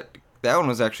thought that one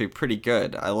was actually pretty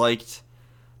good. I liked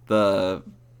the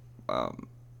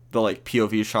like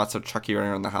POV shots of Chucky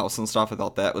running around the house and stuff. I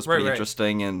thought that was pretty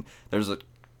interesting, and there's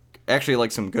actually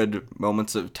like some good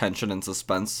moments of tension and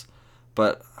suspense.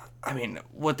 But I mean,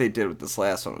 what they did with this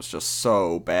last one was just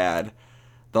so bad.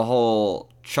 The whole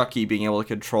Chucky being able to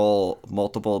control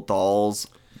multiple dolls,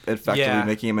 effectively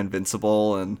making him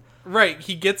invincible, and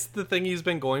he gets the thing he's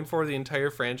been going for the entire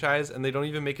franchise, and they don't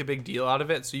even make a big deal out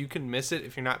of it, so you can miss it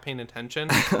if you're not paying attention.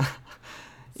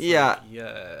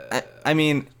 I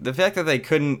mean, the fact that they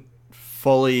couldn't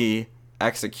fully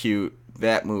execute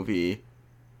that movie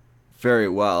very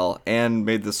well and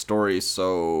made the story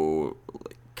so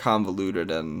convoluted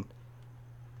and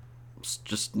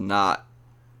just not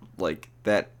like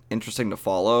that interesting to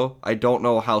follow. I don't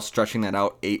know how stretching that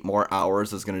out 8 more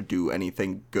hours is going to do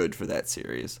anything good for that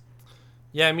series.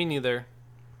 Yeah, me neither.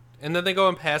 And then they go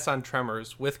and pass on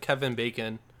Tremors with Kevin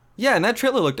Bacon. Yeah, and that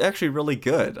trailer looked actually really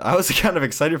good. I was kind of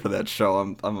excited for that show.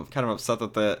 I'm kind of upset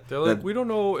that they're like, we don't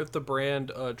know if the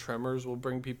brand Tremors will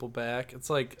bring people back. It's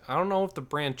like, I don't know if the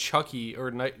brand Chucky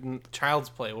or Child's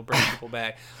Play will bring people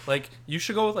back. Like, you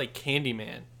should go with like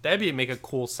Candyman. That'd make a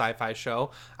cool sci-fi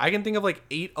show. I can think of like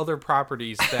 8 other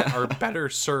properties that are better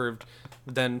served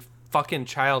than fucking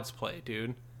Child's Play,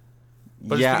 dude.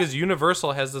 But it's because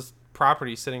Universal has this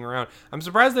property sitting around. I'm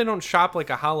surprised they don't shop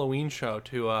like a Halloween show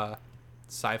to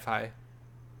sci-fi.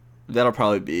 That'll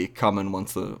probably be coming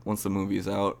once the movie's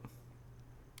out.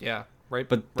 Yeah, right.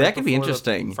 But that could be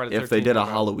interesting if they did a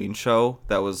Halloween show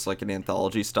that was like an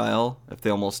anthology style. If they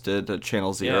almost did a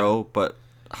Channel Zero, but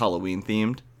Halloween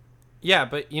themed. Yeah,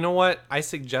 but you know what? I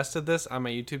suggested this on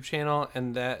my YouTube channel,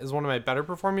 and that is one of my better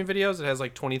performing videos. It has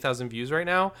like 20,000 views right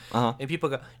now. And people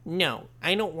go, no,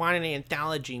 I don't want an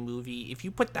anthology movie. If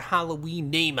you put the Halloween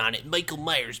name on it, Michael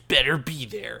Myers better be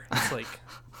there. It's like...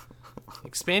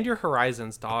 expand your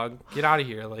horizons, dog. Get out of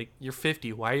here. Like, you're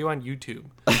 50. Why are you on YouTube?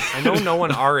 I know no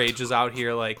one our age is out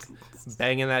here, like,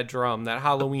 banging that drum that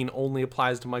Halloween only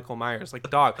applies to Michael Myers. Like,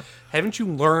 dog, haven't you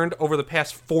learned over the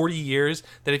past 40 years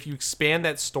that if you expand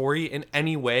that story in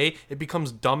any way, it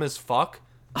becomes dumb as fuck?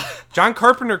 John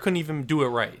Carpenter couldn't even do it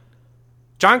right.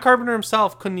 John Carpenter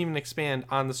himself couldn't even expand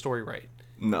on the story right.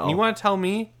 No. And you want to tell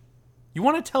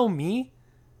me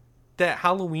that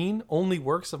Halloween only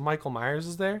works if Michael Myers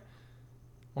is there?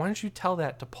 Why don't you tell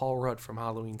that to Paul Rudd from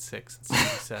Halloween 6 and see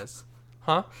what he says?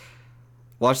 Huh?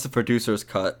 Watch the producer's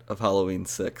cut of Halloween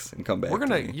 6 and come back.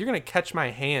 You're gonna catch my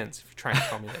hands if you try and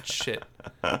tell me that shit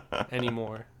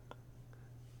anymore.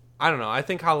 I don't know. I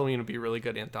think Halloween would be a really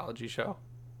good anthology show.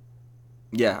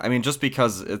 Yeah, I mean, just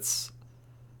because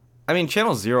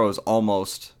Channel Zero is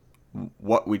almost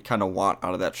what we'd kind of want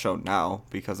out of that show now,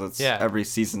 because it's every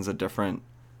season's a different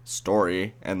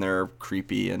story, and they're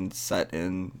creepy and set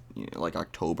in like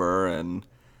October, and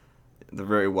they're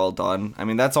very well done. I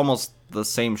mean, that's almost the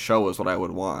same show as what I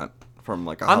would want from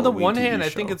like a On the Halloween one TV hand, I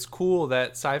show. think it's cool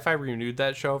that Sci-Fi renewed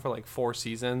that show for like 4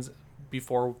 seasons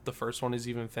before the first one is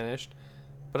even finished.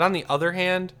 But on the other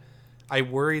hand, I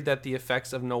worry that the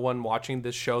effects of no one watching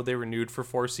this show they renewed for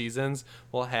 4 seasons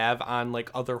will have on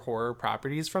like other horror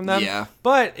properties from them. Yeah.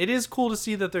 But it is cool to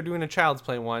see that they're doing a Child's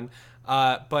Play one.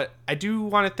 But I do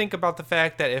want to think about the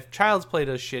fact that if Child's Play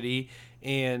does shitty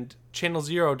and Channel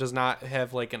Zero does not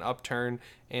have like an upturn,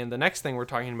 and the next thing we're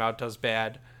talking about does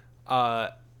bad,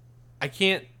 I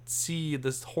can't see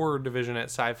this horror division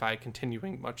at Sci-Fi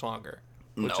continuing much longer,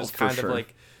 which No, is for kind sure. of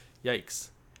like, yikes.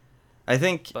 I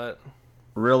think But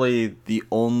really the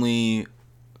only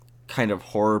kind of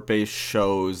horror-based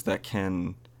shows that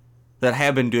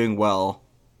have been doing well.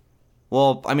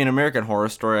 Well, I mean, American Horror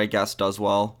Story, I guess, does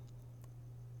well.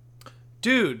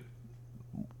 dude,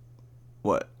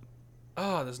 What?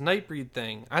 this Nightbreed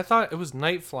thing. I thought it was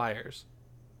Night Flyers.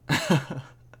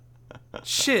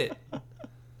 Shit.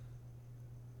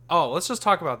 Oh, let's just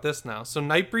talk about this now. So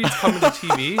Nightbreed's coming to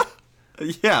TV.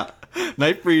 Yeah,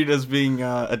 Nightbreed is being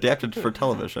adapted for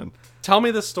television. Tell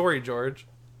me the story, George.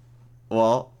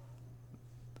 Well,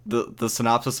 the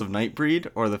synopsis of Nightbreed,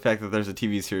 or the fact that there's a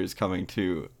TV series coming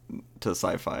to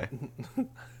Sci-Fi.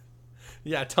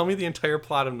 Yeah, tell me the entire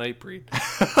plot of Nightbreed.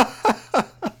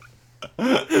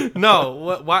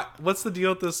 No, what's the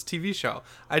deal with this TV show?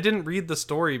 I didn't read the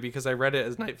story because I read it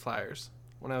as Night Flyers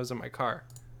when I was in my car.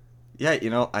 Yeah,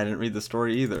 I didn't read the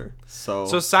story either. So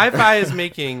Sci-Fi is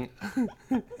making...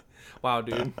 Wow,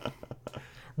 dude.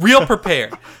 Real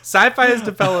prepared. Sci-Fi is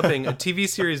developing a TV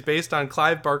series based on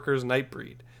Clive Barker's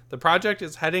Nightbreed. The project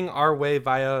is heading our way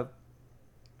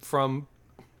from...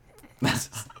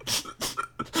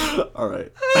 all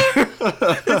right.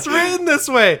 It's written this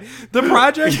way. The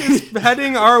project is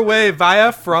heading our way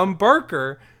from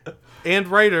Barker and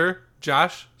writer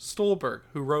Josh Stolberg,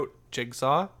 who wrote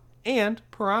Jigsaw and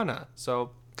Piranha.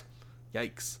 So,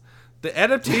 yikes. The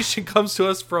adaptation comes to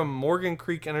us from Morgan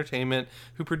Creek Entertainment,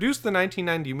 who produced the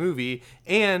 1990 movie,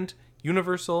 and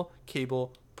Universal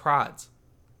Cable Prods.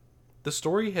 The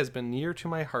story has been near to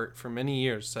my heart for many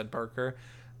years, said Barker.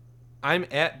 I'm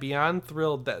beyond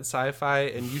thrilled that Sci-Fi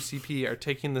and UCP are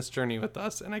taking this journey with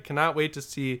us, and I cannot wait to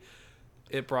see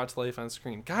it brought to life on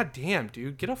screen. God damn,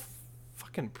 dude. Get a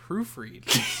fucking proofread.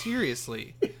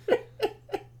 Seriously.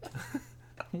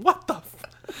 What the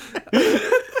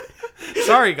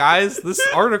Sorry, guys. This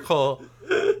article...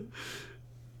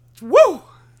 Woo!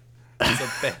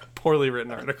 It's a poorly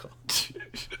written article.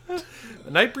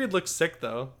 Nightbreed looks sick,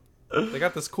 though. They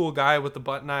got this cool guy with the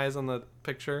button eyes on the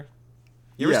picture.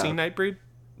 You ever seen Nightbreed?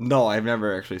 No, I've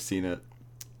never actually seen it.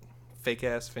 Fake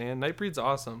ass fan. Nightbreed's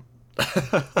awesome.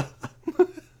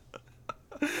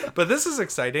 But this is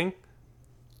exciting.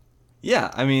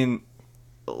 Yeah, I mean,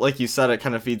 like you said, it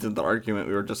kind of feeds into the argument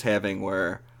we were just having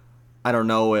where I don't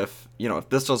know if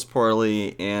this does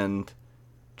poorly and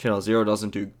Channel Zero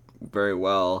doesn't do very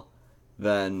well,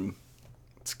 then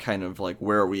it's kind of like,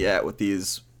 where are we at with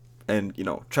these? And,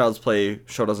 Child's Play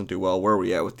show doesn't do well. Where are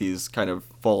we at with these kind of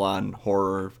full-on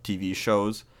horror TV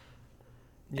shows?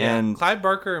 Yeah, and Clive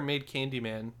Barker made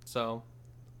Candyman, so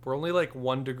we're only like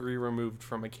 1 degree removed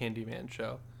from a Candyman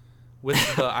show. With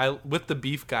the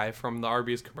beef guy from the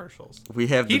Arby's commercials. We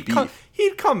have the beef.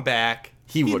 He'd come back.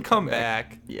 He would come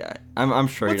back. Yeah, I'm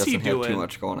sure What's he he doesn't have too doing?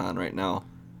 much going on right now.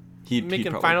 He'd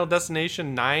Making probably, Final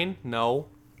Destination 9? No.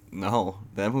 No,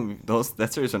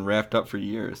 that series been wrapped up for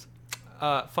years.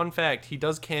 Fun fact, he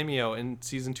does cameo in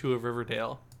season 2 of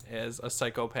Riverdale as a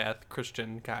psychopath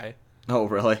Christian guy. Oh,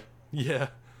 really? Yeah.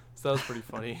 So that was pretty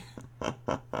funny.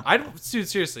 Dude,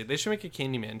 seriously, they should make a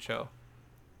Candyman show.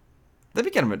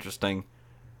 That'd be kind of interesting.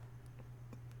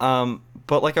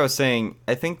 But like I was saying,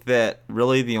 I think that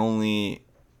really the only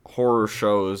horror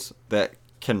shows that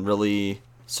can really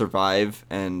survive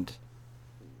and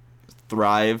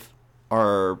thrive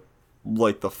are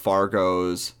like the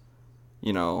Fargos,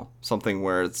 something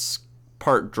where it's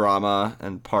part drama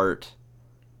and part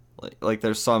like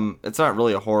there's some, it's not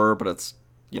really a horror, but it's,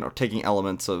 taking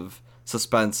elements of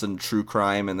suspense and true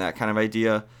crime and that kind of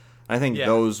idea. I think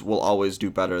those will always do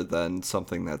better than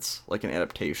something that's like an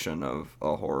adaptation of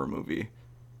a horror movie.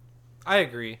 I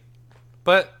agree.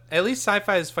 But at least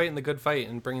Sci-Fi is fighting the good fight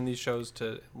and bringing these shows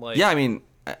to life. Yeah, I mean,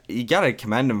 you gotta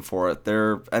commend them for it.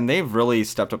 They've really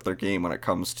stepped up their game when it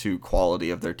comes to quality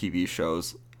of their TV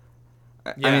shows.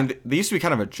 Yeah. I mean, they used to be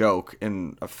kind of a joke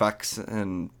in effects,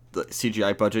 and the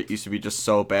CGI budget used to be just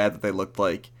so bad that they looked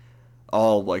like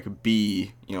all like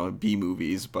B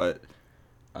movies. But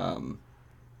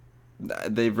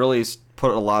they've really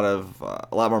put a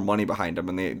lot more money behind them,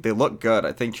 and they look good.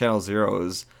 I think Channel Zero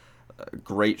is a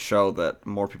great show that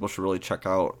more people should really check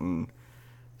out, and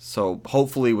so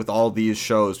hopefully with all these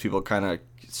shows, people kind of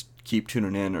keep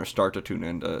tuning in or start to tune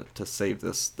in to save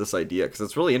this idea, because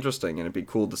it's really interesting, and it'd be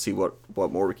cool to see what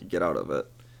more we could get out of it.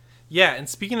 Yeah, and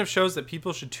speaking of shows that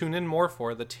people should tune in more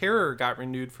for, The Terror got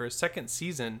renewed for a second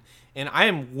season, and I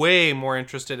am way more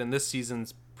interested in this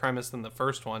season's premise than the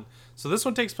first one. So this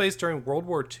one takes place during World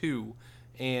War II,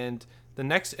 and the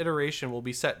next iteration will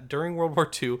be set during World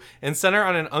War II and center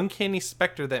on an uncanny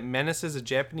specter that menaces a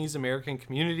Japanese-American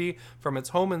community from its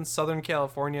home in Southern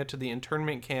California to the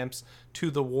internment camps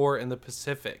to the war in the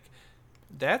Pacific.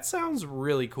 That sounds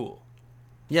really cool.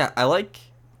 Yeah, I like...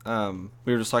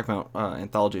 we were just talking about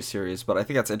anthology series, but I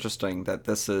think that's interesting that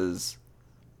this is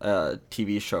a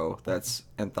TV show that's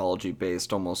anthology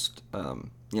based, almost,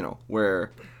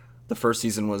 where the first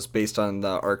season was based on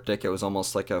the Arctic. It was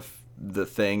almost like The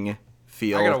Thing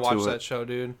feel. I gotta watch that show,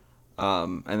 dude.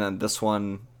 And then this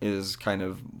one is kind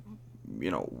of,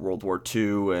 World War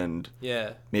II and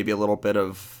maybe a little bit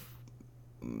of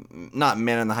not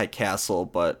Man in the High Castle,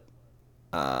 but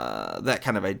that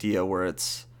kind of idea where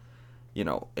it's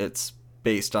it's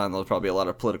based on, there's probably a lot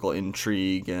of political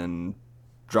intrigue and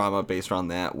drama based around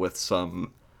that, with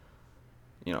some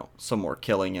more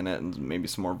killing in it and maybe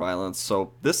some more violence.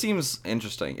 So this seems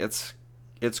interesting.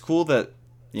 It's cool that,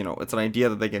 it's an idea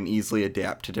that they can easily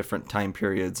adapt to different time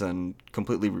periods and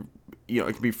completely,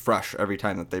 it can be fresh every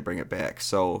time that they bring it back.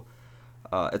 So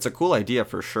it's a cool idea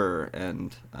for sure.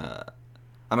 And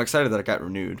I'm excited that it got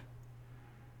renewed.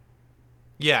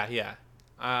 Yeah.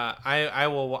 I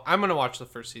will. I'm gonna watch the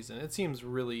first season. It seems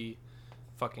really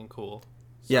fucking cool.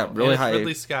 So, yeah, really high.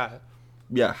 Ridley Scott.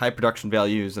 Yeah, high production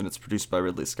values, and it's produced by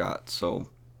Ridley Scott, so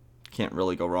can't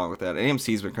really go wrong with that.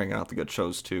 AMC's been cranking out the good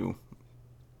shows too.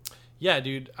 Yeah,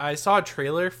 dude. I saw a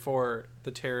trailer for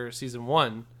The Terror season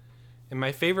 1, and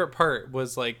my favorite part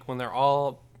was like when they're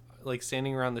all like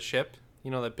standing around the ship.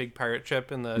 That big pirate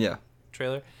ship in the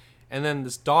trailer, and then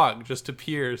this dog just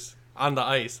appears on the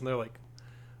ice, and they're like,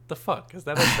 the fuck is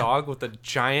that? A dog with a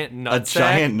giant nutsack? A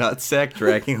giant nutsack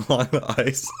dragging along the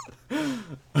ice.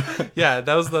 Yeah,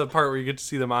 that was the part where you get to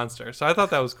see the monster. So I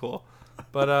thought that was cool.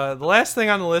 But the last thing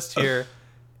on the list here,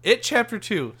 It Chapter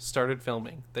 2 started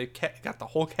filming. They got the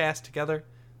whole cast together.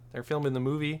 They're filming the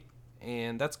movie,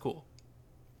 and that's cool.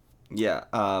 Yeah.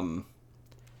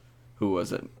 Who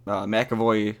was it?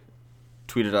 McAvoy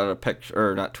tweeted out a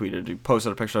picture, or not tweeted, he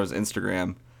posted a picture on his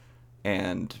Instagram,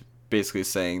 and basically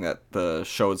saying that the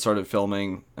show had started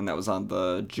filming, and that was on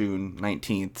the June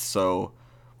 19th. So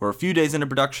we're a few days into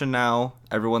production now.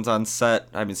 Everyone's on set.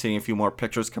 I've been seeing a few more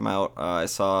pictures come out. I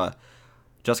saw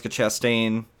Jessica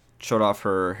Chastain showed off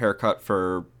her haircut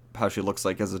for how she looks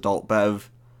like as adult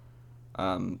Bev.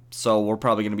 So we're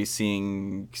probably going to be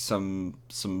seeing some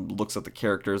looks at the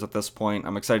characters at this point.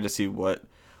 I'm excited to see what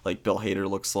like Bill Hader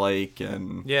looks like,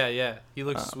 and yeah, he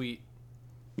looks sweet.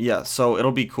 Yeah, so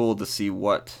it'll be cool to see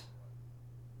what,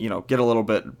 get a little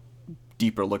bit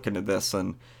deeper look into this,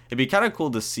 and it'd be kind of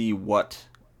cool to see what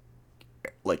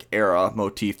like era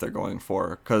motif they're going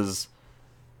for, because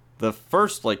the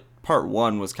first like part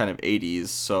 1 was kind of 80s,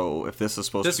 so if this is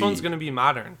supposed to be, this one's going to be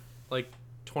modern, like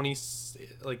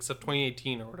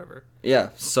 2018 or whatever. Yeah,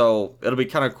 so it'll be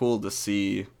kind of cool to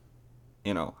see,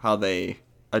 how they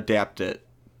adapt it,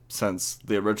 since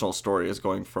the original story is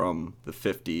going from the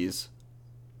 50s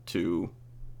to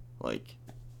like,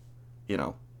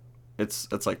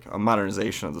 it's like a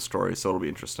modernization of the story, so it'll be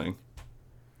interesting.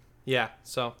 Yeah,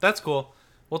 so that's cool.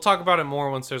 We'll talk about it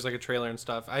more once there's like a trailer and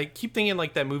stuff. I keep thinking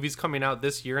like that movie's coming out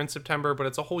this year in September, but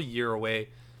it's a whole year away.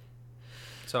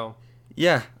 So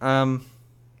yeah,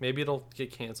 maybe it'll get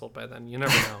canceled by then. You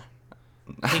never know.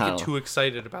 I can't get too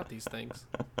excited about these things.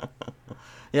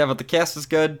 Yeah, but the cast is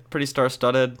good, pretty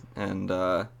star-studded, and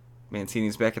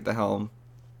Mancini's back at the helm.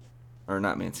 Or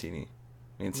not Mancini.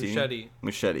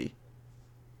 Muschietti.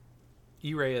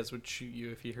 E. Reyes would shoot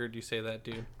you if he heard you say that,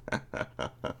 dude.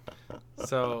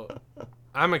 So,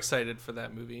 I'm excited for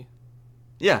that movie.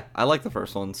 Yeah, I like the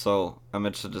first one, so I'm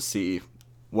interested to see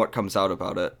what comes out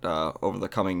about it over the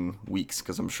coming weeks,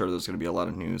 because I'm sure there's going to be a lot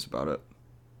of news about it.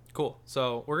 Cool.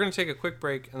 So, we're going to take a quick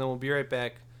break, and then we'll be right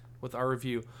back with our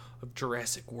review of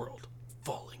Jurassic World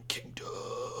Fallen Kingdom.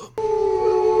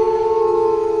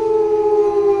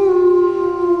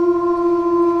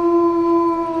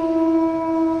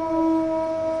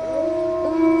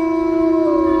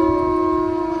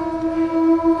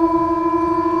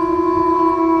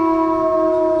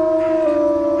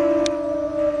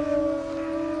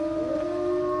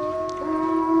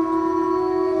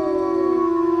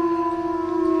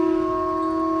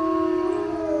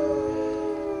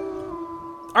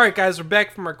 All right, guys, we're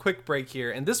back from our quick break here,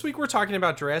 and this week we're talking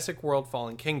about Jurassic World: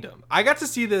 Fallen Kingdom. I got to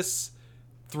see this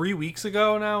 3 weeks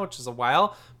ago now, which is a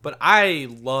while, but I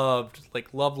loved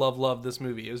this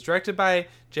movie. It was directed by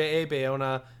J.A.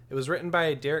 Bayona. It was written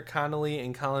by Derek Connolly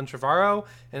and Colin Trevorrow,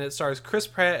 and it stars Chris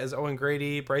Pratt as Owen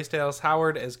Grady, Bryce Dallas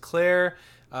Howard as Claire,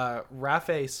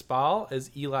 Rafe Spall as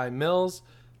Eli Mills.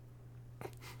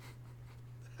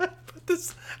 But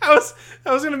this, I was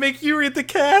gonna make you read the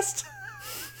cast.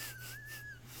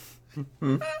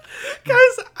 Guys,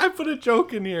 I put a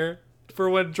joke in here for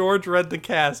when George read the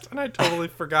cast, and I totally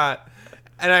forgot,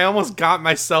 and I almost got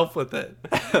myself with it.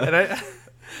 And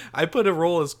I put a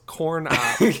role as Corn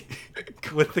Op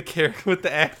with the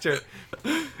actor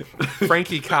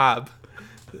Frankie Cobb.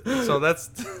 So that's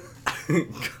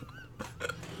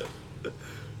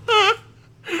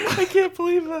I can't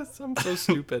believe this. I'm so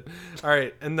stupid. All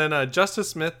right, and then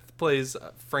Justice Smith plays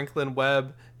Franklin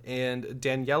Webb, and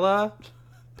Daniela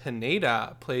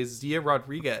Pineda plays Zia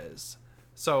Rodriguez.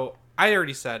 So I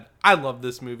already said I love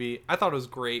this movie. I thought it was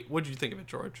great. What did you think of it,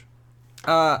 George?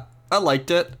 I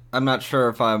liked it. I'm not sure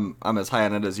if I'm as high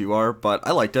on it as you are, but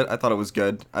I liked it. I thought it was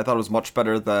good. I thought it was much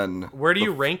better than... Where do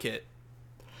you rank it?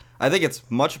 I think it's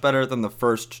much better than the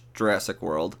first Jurassic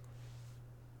World.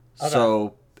 Okay.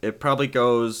 So it probably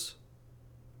goes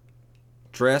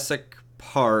Jurassic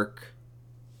Park,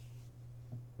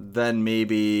 then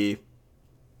maybe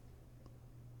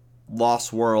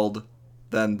Lost World,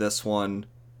 then this one,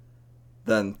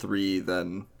 then 3,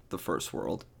 then the first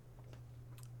World.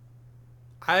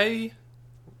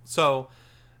 So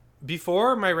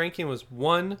before my ranking was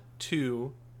 1,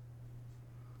 2,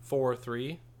 4,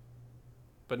 3,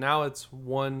 but now it's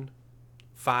 1,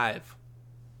 5,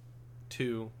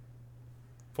 2,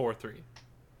 4, 3.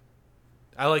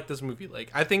 I like this movie. Like,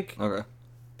 I think okay.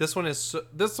 This one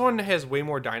has way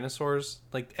more dinosaurs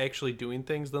like actually doing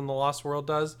things than the Lost World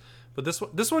does. But this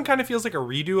one kind of feels like a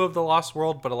redo of the Lost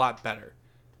World, but a lot better.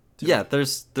 Yeah,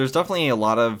 there's definitely a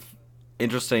lot of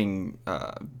interesting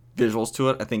visuals to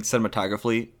it. I think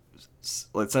cinematography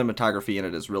in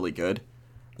it is really good.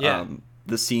 Yeah.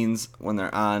 The scenes when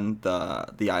they're on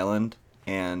the island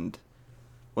and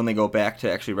when they go back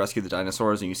to actually rescue the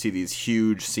dinosaurs, and you see these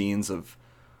huge scenes of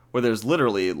where there's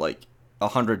literally like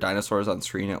 100 dinosaurs on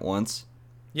screen at once.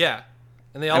 Yeah,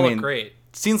 and they all look great.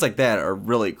 Scenes like that are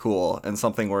really cool, and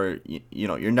something where you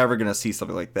know you're never gonna see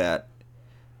something like that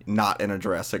not in a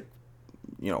Jurassic,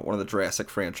 one of the Jurassic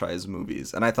franchise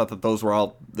movies. And I thought that those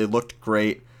were they looked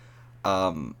great.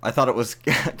 I thought it was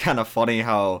kind of funny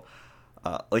how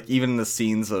like even the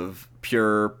scenes of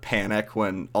pure panic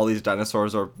when all these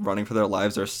dinosaurs are running for their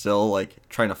lives are still like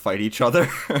trying to fight each other.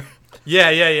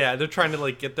 Yeah. They're trying to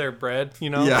like get their bread,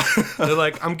 Yeah. They're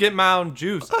like, I'm getting my own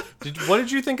juice. What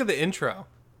did you think of the intro?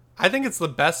 I think it's the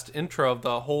best intro of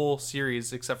the whole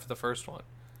series except for the first one.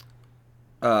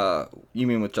 You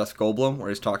mean with Jeff Goldblum, where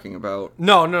he's talking about?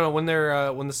 No. When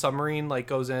they're when the submarine like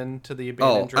goes into the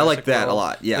abandoned Jurassic I like that World, a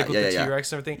lot. Yeah, like with the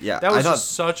T-Rex and everything. Yeah, that was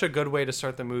just such a good way to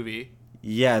start the movie.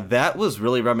 Yeah, that was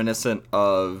really reminiscent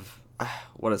of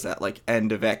what is that, like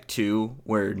end of Act 2,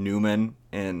 where Newman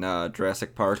in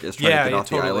Jurassic Park is trying to get off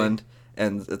the island,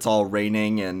 and it's all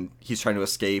raining, and he's trying to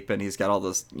escape, and he's got all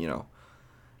this,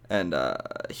 and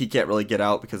he can't really get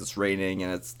out because it's raining,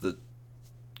 and the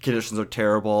conditions are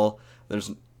terrible.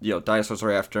 There's dinosaurs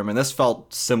are after him, and this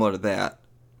felt similar to that,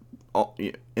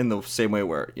 in the same way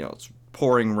where it's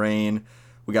pouring rain.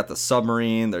 We got the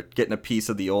submarine. They're getting a piece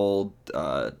of the old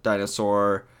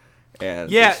dinosaur,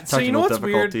 and so you know what's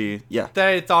difficulty. Weird? Yeah, that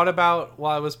I thought about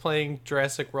while I was playing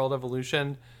Jurassic World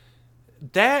Evolution.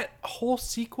 That whole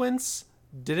sequence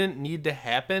didn't need to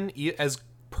happen, as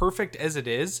perfect as it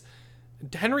is.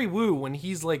 Henry Wu, when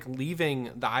he's like leaving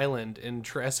the island in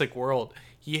Jurassic World,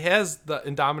 he has the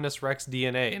Indominus Rex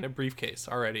DNA in a briefcase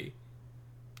already,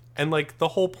 and like the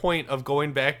whole point of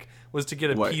going back was to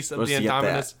get a piece of the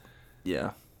Indominus.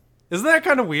 Yeah, isn't that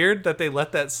kind of weird that they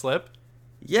let that slip?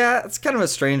 Yeah, it's kind of a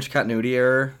strange continuity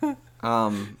error.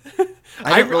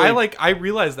 I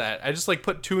realized that. I just like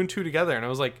put 2 and 2 together, and I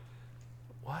was like,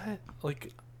 what?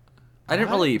 Like, I didn't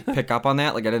really pick up on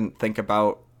that. Like, I didn't think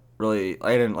about. I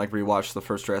didn't like rewatch the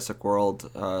first Jurassic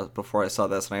World before I saw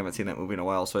this, and I haven't seen that movie in a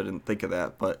while, so I didn't think of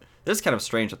that. But it's kind of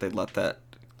strange that they let that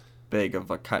big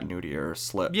of a continuity error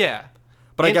slip. Yeah,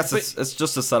 but I guess it's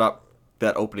just to set up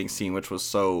that opening scene, which was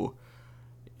so.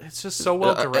 It's just so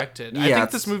well directed. I think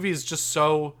this movie is just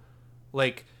so,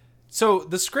 like, so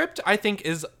the script I think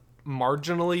is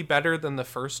marginally better than the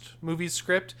first movie's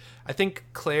script. I think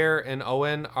Claire and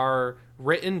Owen are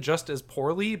written just as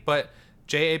poorly, but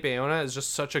J.A. Bayona is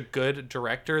just such a good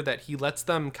director that he lets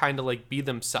them kind of like be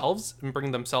themselves and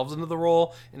bring themselves into the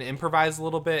role and improvise a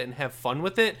little bit and have fun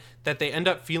with it, that they end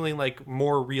up feeling like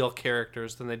more real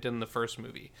characters than they did in the first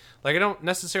movie. Like, I don't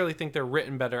necessarily think they're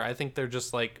written better. I think they're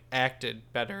just like acted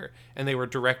better and they were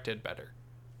directed better.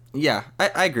 Yeah,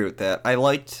 I agree with that. I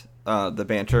liked the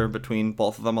banter between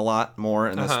both of them a lot more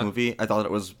in this movie. I thought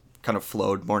it was kind of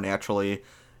flowed more naturally.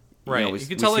 Right. You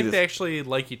can tell like they actually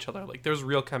like each other. Like there's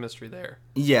real chemistry there.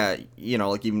 Yeah,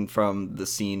 like even from the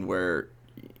scene where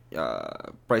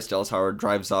Bryce Dallas Howard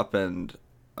drives up and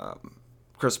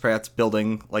Chris Pratt's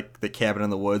building like the cabin in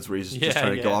the woods where he's just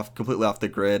trying to go completely off the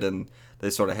grid, and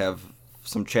they sort of have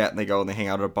some chat and they go and they hang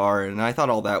out at a bar, and I thought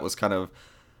all that was kind of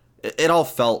it all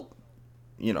felt,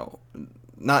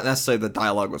 not necessarily the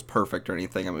dialogue was perfect or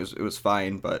anything. I mean, it was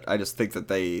fine, but I just think that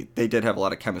they did have a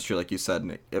lot of chemistry, like you said,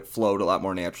 and it flowed a lot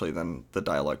more naturally than the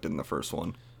dialogue did in the first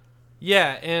one.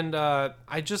 Yeah, and I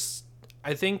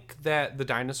think that the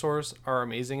dinosaurs are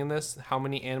amazing in this. How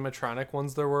many animatronic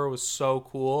ones there were was so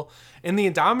cool. And the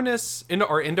Indominus,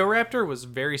 or Indoraptor, was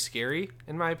very scary,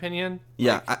 in my opinion.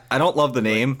 Yeah, like, I don't love the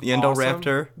name, the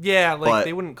Indoraptor. Awesome. Yeah, like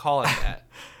they wouldn't call it that.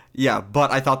 Yeah,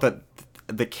 but I thought that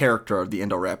the character of the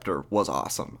Indoraptor was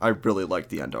awesome. I really liked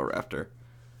the Indoraptor.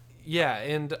 Yeah,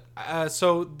 and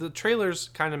so the trailers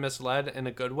kind of misled in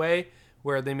a good way,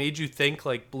 where they made you think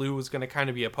like Blue was going to kind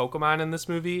of be a Pokemon in this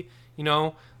movie,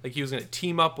 like he was going to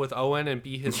team up with Owen and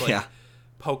be his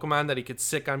Pokemon that he could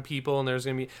sick on people, and there's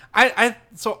going to be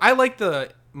so I like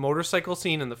the motorcycle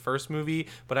scene in the first movie,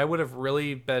 but I would have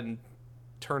really been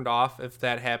turned off if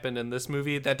that happened in this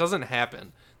movie. That doesn't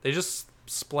happen. They just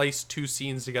splice two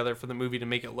scenes together for the movie to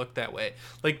make it look that way.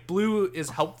 Like Blue is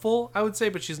helpful, I would say,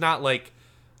 but she's not like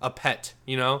a pet,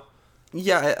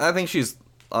 Yeah, I think she's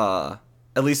at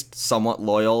least somewhat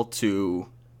loyal to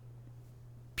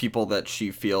people that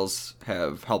she feels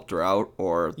have helped her out,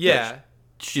 or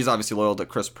she's obviously loyal to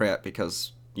Chris Pratt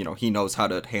because he knows how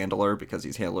to handle her because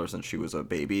he's handled her since she was a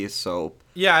baby. So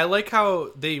yeah, I like how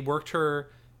they worked her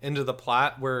into the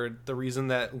plot, where the reason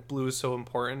that Blue is so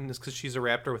important is because she's a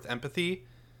raptor with empathy,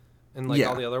 and like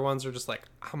all the other ones are just like,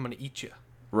 I'm gonna eat you.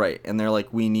 Right, and they're like,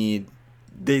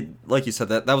 like you said,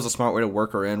 that was a smart way to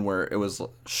work her in, where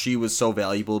she was so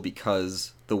valuable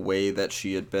because the way that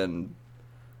she had been,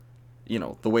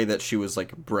 the way that she was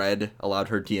like bred allowed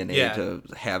her DNA to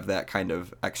have that kind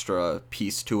of extra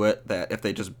piece to it, that if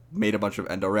they just made a bunch of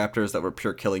Indoraptors that were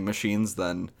pure killing machines,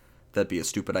 then that'd be a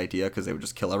stupid idea because they would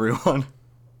just kill everyone.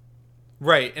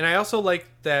 Right, and I also like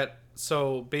that.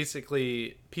 So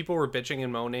basically, people were bitching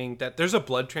and moaning that there's a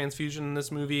blood transfusion in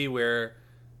this movie where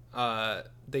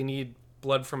they need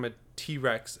blood from a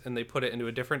T-Rex and they put it into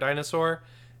a different dinosaur.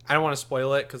 I don't want to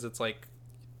spoil it because it's like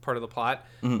part of the plot,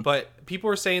 but people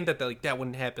were saying that that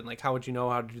wouldn't happen. Like, how would you know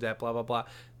how to do that? Blah blah blah.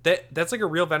 That's like a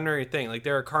real veterinary thing. Like,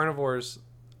 there are carnivores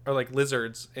or like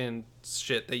lizards and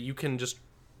shit that you can just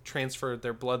transfer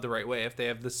their blood the right way if they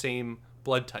have the same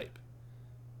blood type.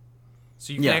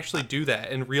 So you can actually do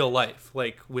that in real life,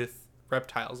 like with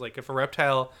reptiles. Like if a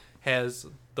reptile has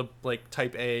the like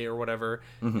type A or whatever,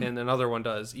 and another one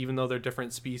does, even though they're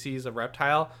different species of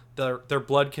reptile, their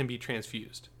blood can be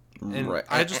transfused. And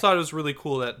I just thought it was really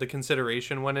cool that the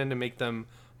consideration went in to make them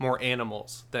more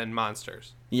animals than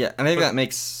monsters. Yeah, and I think that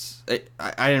makes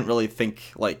I didn't really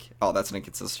think like, oh, that's an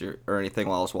inconsistency or anything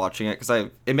while I was watching it, because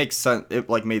it makes sense.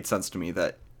 It like made sense to me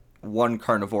that one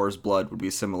carnivore's blood would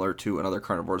be similar to another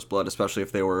carnivore's blood, especially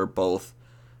if they were both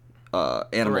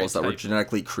animals that were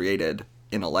genetically created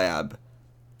in a lab,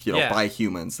 by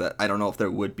humans. That I don't know if there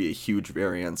would be a huge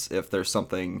variance if there's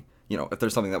something,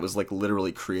 that was like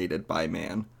literally created by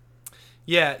man.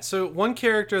 Yeah. So one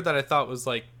character that I thought was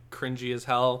like cringy as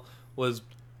hell was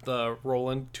the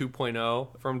Roland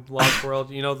 2.0 from Lost World.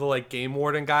 The like game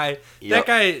warden guy. Yep. That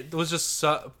guy was just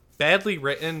so badly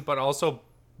written, but also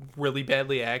really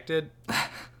badly acted.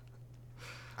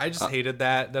 I just hated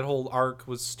that whole arc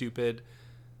was stupid.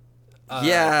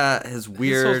 His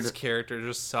weird his character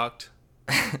just sucked.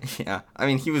 Yeah, I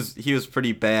mean, he was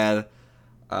pretty bad.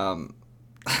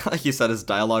 Like you said, his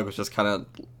dialogue was just kind of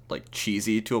like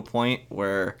cheesy to a point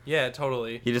where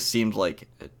totally he just seemed like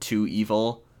too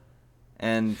evil.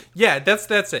 And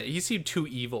that's it. He seemed too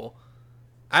evil.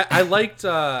 I liked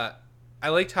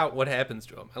what happens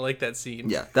to him. I like that scene.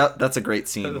 Yeah, that's a great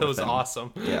scene. That was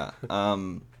awesome. Yeah.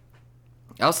 I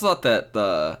also thought that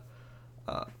the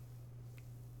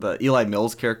Eli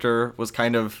Mills character was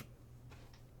kind of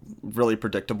really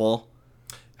predictable.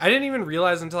 I didn't even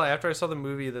realize until after I saw the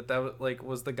movie that like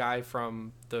was the guy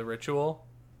from The Ritual.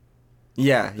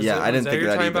 Yeah, I didn't think of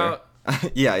that either. About?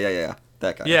 Yeah.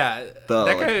 That guy. Yeah, The,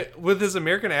 that like- guy with his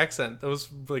American accent, that was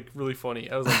like really funny.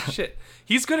 I was like, shit,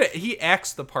 he's good at, he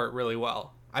acts the part really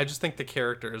well. I just think the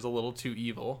character is a little too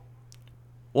evil.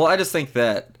 Well, I just think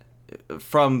that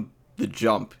from the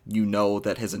jump, you know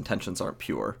that his intentions aren't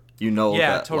pure. You know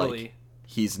Yeah, that totally. like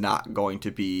he's not going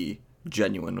to be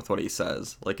genuine with what he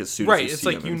says. Like as soon as Right, you it's see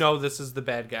like, him, you know this is the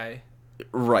bad guy.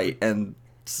 right, and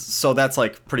so that's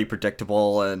like pretty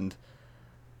predictable. And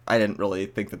I didn't really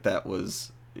think that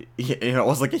was, it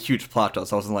was like a huge plot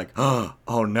twist. I wasn't like, oh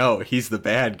no, he's the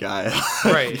bad guy.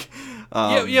 Right.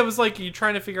 Um, Yeah, it was like you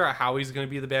trying to figure out how he's going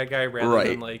to be the bad guy rather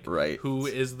than like right. who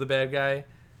is the bad guy.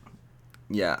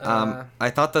 Yeah. I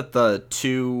thought that the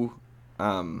two,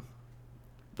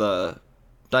 the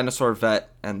dinosaur vet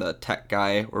and the tech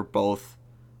guy were both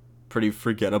pretty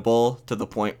forgettable to the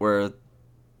point where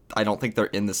I don't think they're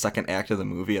in the second act of the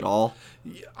movie at all.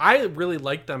 I really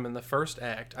liked them in the first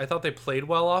act. I thought they played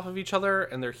well off of each other,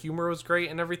 and their humor was great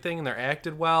and everything, and they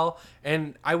acted well.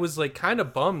 And I was like kind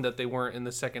of bummed that they weren't in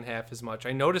the second half as much.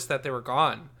 I noticed that they were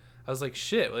gone. I was like,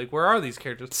 shit, like where are these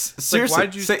characters? It's Seriously, like,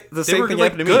 why'd you? the They same were thing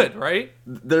like happened to me. good, right?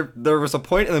 There was a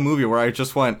point in the movie where I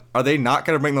just went, are they not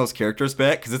going to bring those characters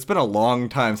back? Because it's been a long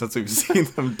time since we've seen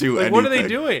them do Like, anything. what are they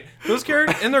doing? Those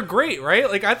characters, and they're great, right?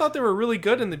 Like, I thought they were really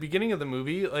good in the beginning of the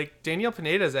movie. Like, Danielle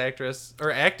Pineda's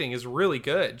acting is really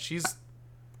good. She's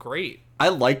great. I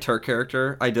liked her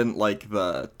character. I didn't like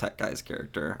the tech guy's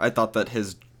character. I thought that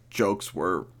his jokes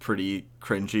were pretty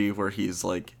cringy, where he's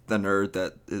like the nerd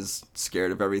that is scared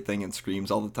of everything and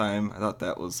screams all the time. I thought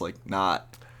that was like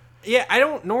not. Yeah, I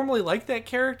don't normally like that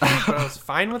character, but I was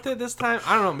fine with it this time.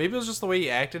 I don't know. Maybe it was just the way he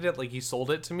acted it. Like, he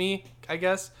sold it to me, I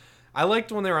guess. I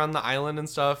liked when they were on the island and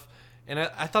stuff. And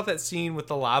I thought that scene with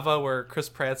the lava where Chris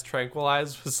Pratt's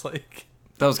tranquilized was like...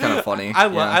 That was kind of funny. I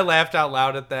yeah. laughed out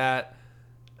loud at that.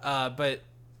 But,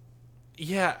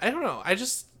 yeah, I don't know.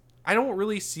 I don't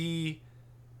really see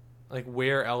like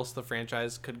where else the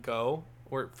franchise could go,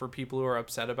 or for people who are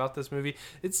upset about this movie.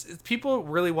 It's people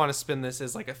really want to spin this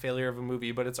as like a failure of a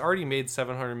movie, but it's already made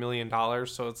 $700 million,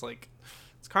 so it's like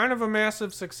it's kind of a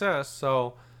massive success.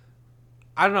 So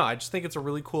I don't know, I just think it's a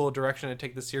really cool direction to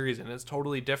take the series, and it's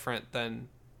totally different than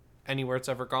anywhere it's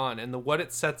ever gone. And what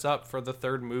it sets up for the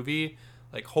third movie,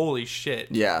 like, holy shit.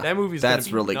 Yeah, that movie's that's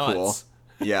gonna be really nuts.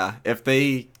 cool. Yeah, if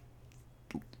they,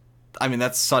 I mean,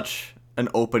 that's such an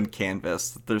open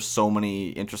canvas. There's so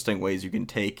many interesting ways you can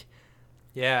take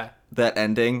Yeah. that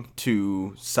ending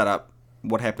to set up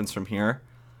what happens from here.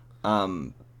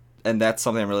 And that's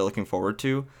something I'm really looking forward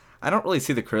to. I don't really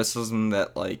see the criticism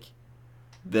that, like,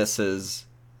 this is,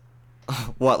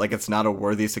 what, like, it's not a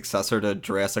worthy successor to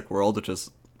Jurassic World, which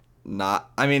is not,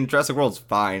 I mean, Jurassic World's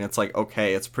fine. It's like,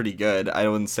 okay, it's pretty good. I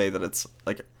wouldn't say that it's,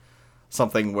 like,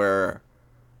 something where,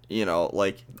 you know,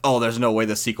 like, oh, there's no way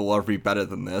the sequel will ever be better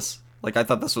than this. Like, I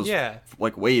thought this was,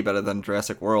 like, way better than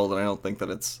Jurassic World, and I don't think that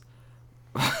it's...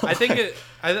 I think it,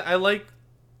 I like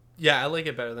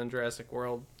it better than Jurassic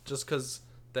World, just because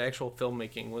the actual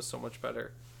filmmaking was so much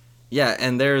better. Yeah,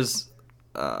 and there's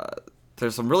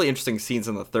some really interesting scenes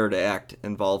in the third act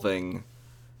involving,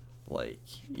 like,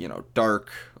 you know, dark,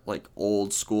 like,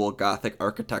 old school Gothic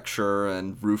architecture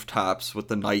and rooftops with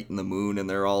the night and the moon, and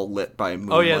they're all lit by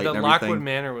moonlight. Oh yeah, the and everything. Lockwood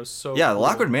Manor was so Yeah, cool. the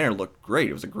Lockwood Manor looked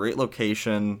great. It was a great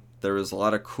location. There was a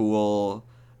lot of cool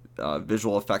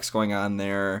visual effects going on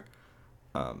there.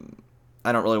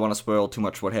 I don't really want to spoil too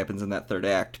much what happens in that third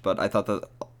act, but I thought that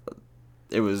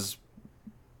it was,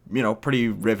 you know, pretty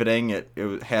riveting.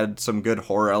 It had some good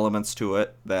horror elements to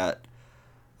it that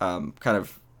kind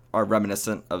of are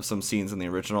reminiscent of some scenes in the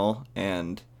original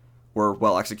and were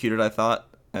well executed, I thought.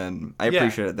 And I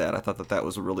appreciated that. I thought that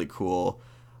was a really cool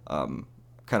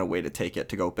kind of way to take it,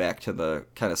 to go back to the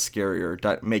kind of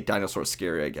scarier, make dinosaurs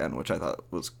scary again, which I thought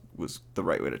was the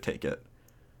right way to take it.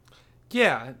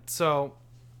 Yeah, so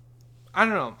I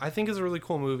don't know. I think it's a really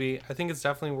cool movie. I think it's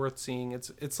definitely worth seeing.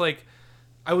 It's like,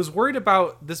 I was worried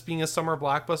about this being a summer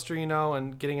blockbuster, you know,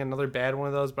 and getting another bad one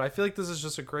of those, but I feel like this is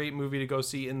just a great movie to go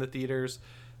see in the theaters.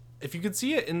 If you could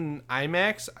see it in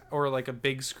IMAX or like a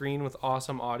big screen with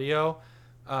awesome audio,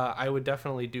 I would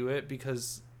definitely do it,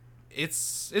 because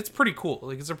it's pretty cool.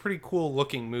 Like, it's a pretty cool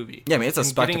looking movie. Yeah, I mean, it's a And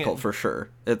spectacle for sure.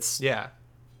 It's, yeah.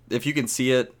 If you can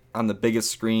see it on the biggest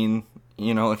screen,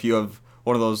 you know, if you have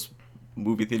one of those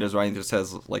movie theaters where it just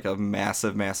has like a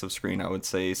massive screen, I would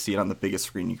say see it on the biggest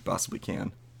screen you possibly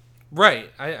can. Right.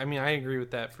 I mean, I agree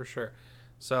with that for sure.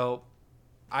 So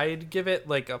I'd give it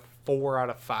like a 4 out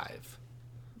of 5.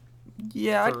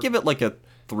 Yeah, I'd give it like a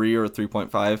 3 or a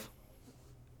 3.5.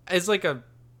 As like a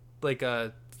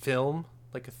film,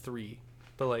 like a 3.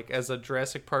 But like as a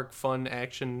Jurassic Park fun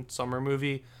action summer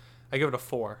movie, I give it a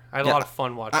 4. I had a lot of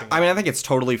fun watching it. I mean, I think it's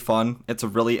totally fun. It's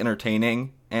really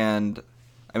entertaining, and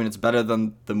I mean, it's better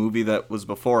than the movie that was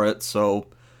before it. So,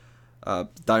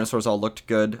 dinosaurs all looked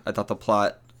good. I thought the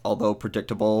plot, although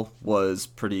predictable, was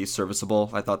pretty serviceable.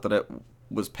 I thought that it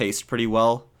was paced pretty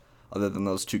well, other than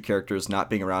those two characters not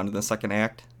being around in the second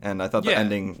act. And I thought the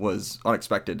ending was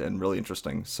unexpected and really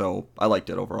interesting. So I liked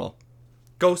it overall.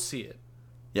 Go see it.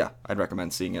 Yeah, I'd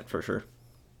recommend seeing it for sure.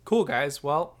 Cool, guys.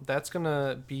 Well, that's going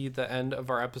to be the end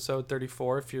of our episode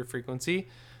 34, Fear Frequency.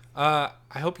 I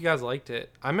hope you guys liked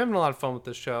it. I'm having a lot of fun with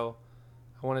this show.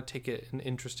 I want to take it in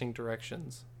interesting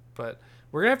directions. But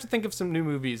we're going to have to think of some new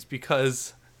movies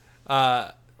because,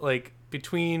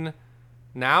 between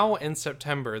now and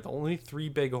September, the only 3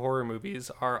 big horror movies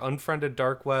are Unfriended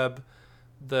Dark Web,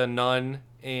 The Nun,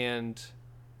 and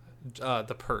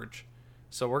The Purge.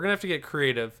 So we're going to have to get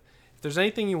creative. If there's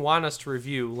anything you want us to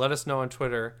review, let us know on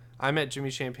Twitter. I'm at Jimmy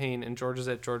Champagne and George is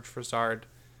at George Frazard.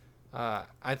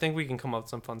 I think we can come up with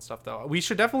some fun stuff, though. We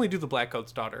should definitely do The Black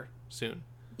Coat's Daughter soon.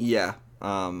 Yeah,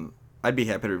 I'd be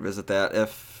happy to revisit that.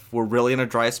 If we're really in a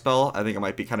dry spell, I think it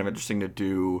might be kind of interesting to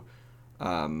do,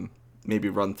 maybe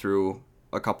run through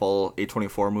a couple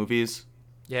A24 movies.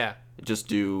 Yeah. Just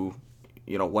do,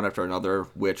 one after another,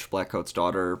 Witch, Black Coat's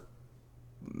Daughter,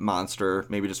 Monster,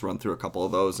 maybe just run through a couple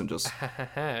of those and just...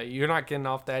 You're not getting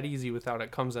off that easy without It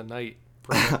Comes at Night,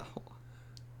 bro.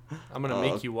 I'm going to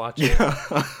make you watch it.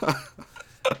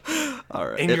 All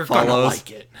right. And you're going to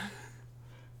like it.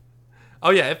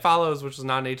 Oh, yeah, It Follows, which is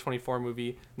not an A24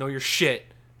 movie. Know your shit.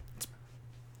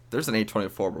 There's an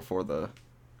A24 before the...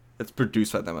 It's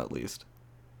produced by them, at least.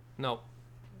 No.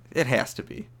 It has to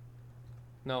be.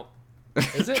 No.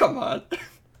 Is it? Come on.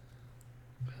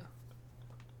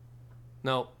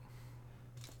 No.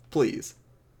 Please.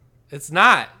 It's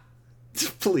not.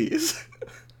 Please.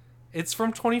 It's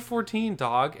from 2014,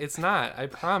 dog. It's not. I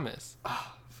promise.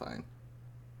 Fine.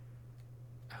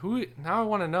 Who? Now I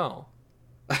want to know.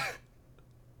 I'm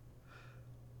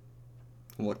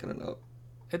looking it up.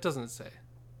 It doesn't say.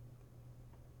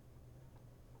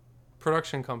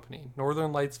 Production company,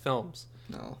 Northern Lights Films.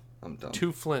 No, I'm done.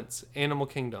 Two Flints, Animal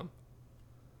Kingdom.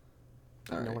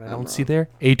 All right, You know what I I'm don't wrong. see there?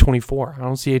 A24. I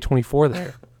don't see A24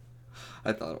 there.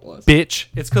 I thought it was. Bitch.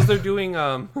 It's because they're doing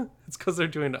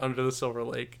Under the Silver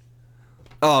Lake.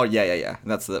 Oh yeah. And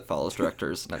that's the Follows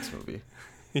director's next movie.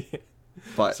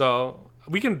 But So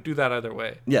we can do that either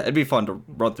way. yeah, it'd be fun to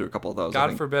run through a couple of those.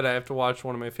 God forbid I have to watch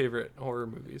one of my favorite horror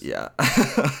movies. Yeah.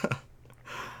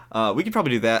 We could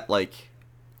probably do that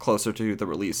closer to the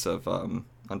release of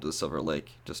Under the Silver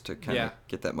Lake, just to kind of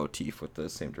get that motif with the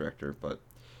same director. But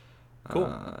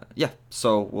cool. Yeah,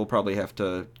 so we'll probably have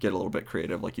to get a little bit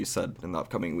creative, like you said, in the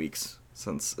upcoming weeks,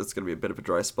 since it's going to be a bit of a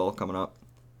dry spell coming up.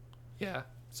 Yeah.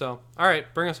 So, all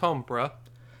right, bring us home, bruh.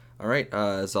 All right,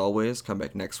 as always, come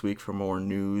back next week for more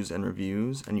news and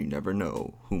reviews, and you never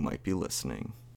know who might be listening.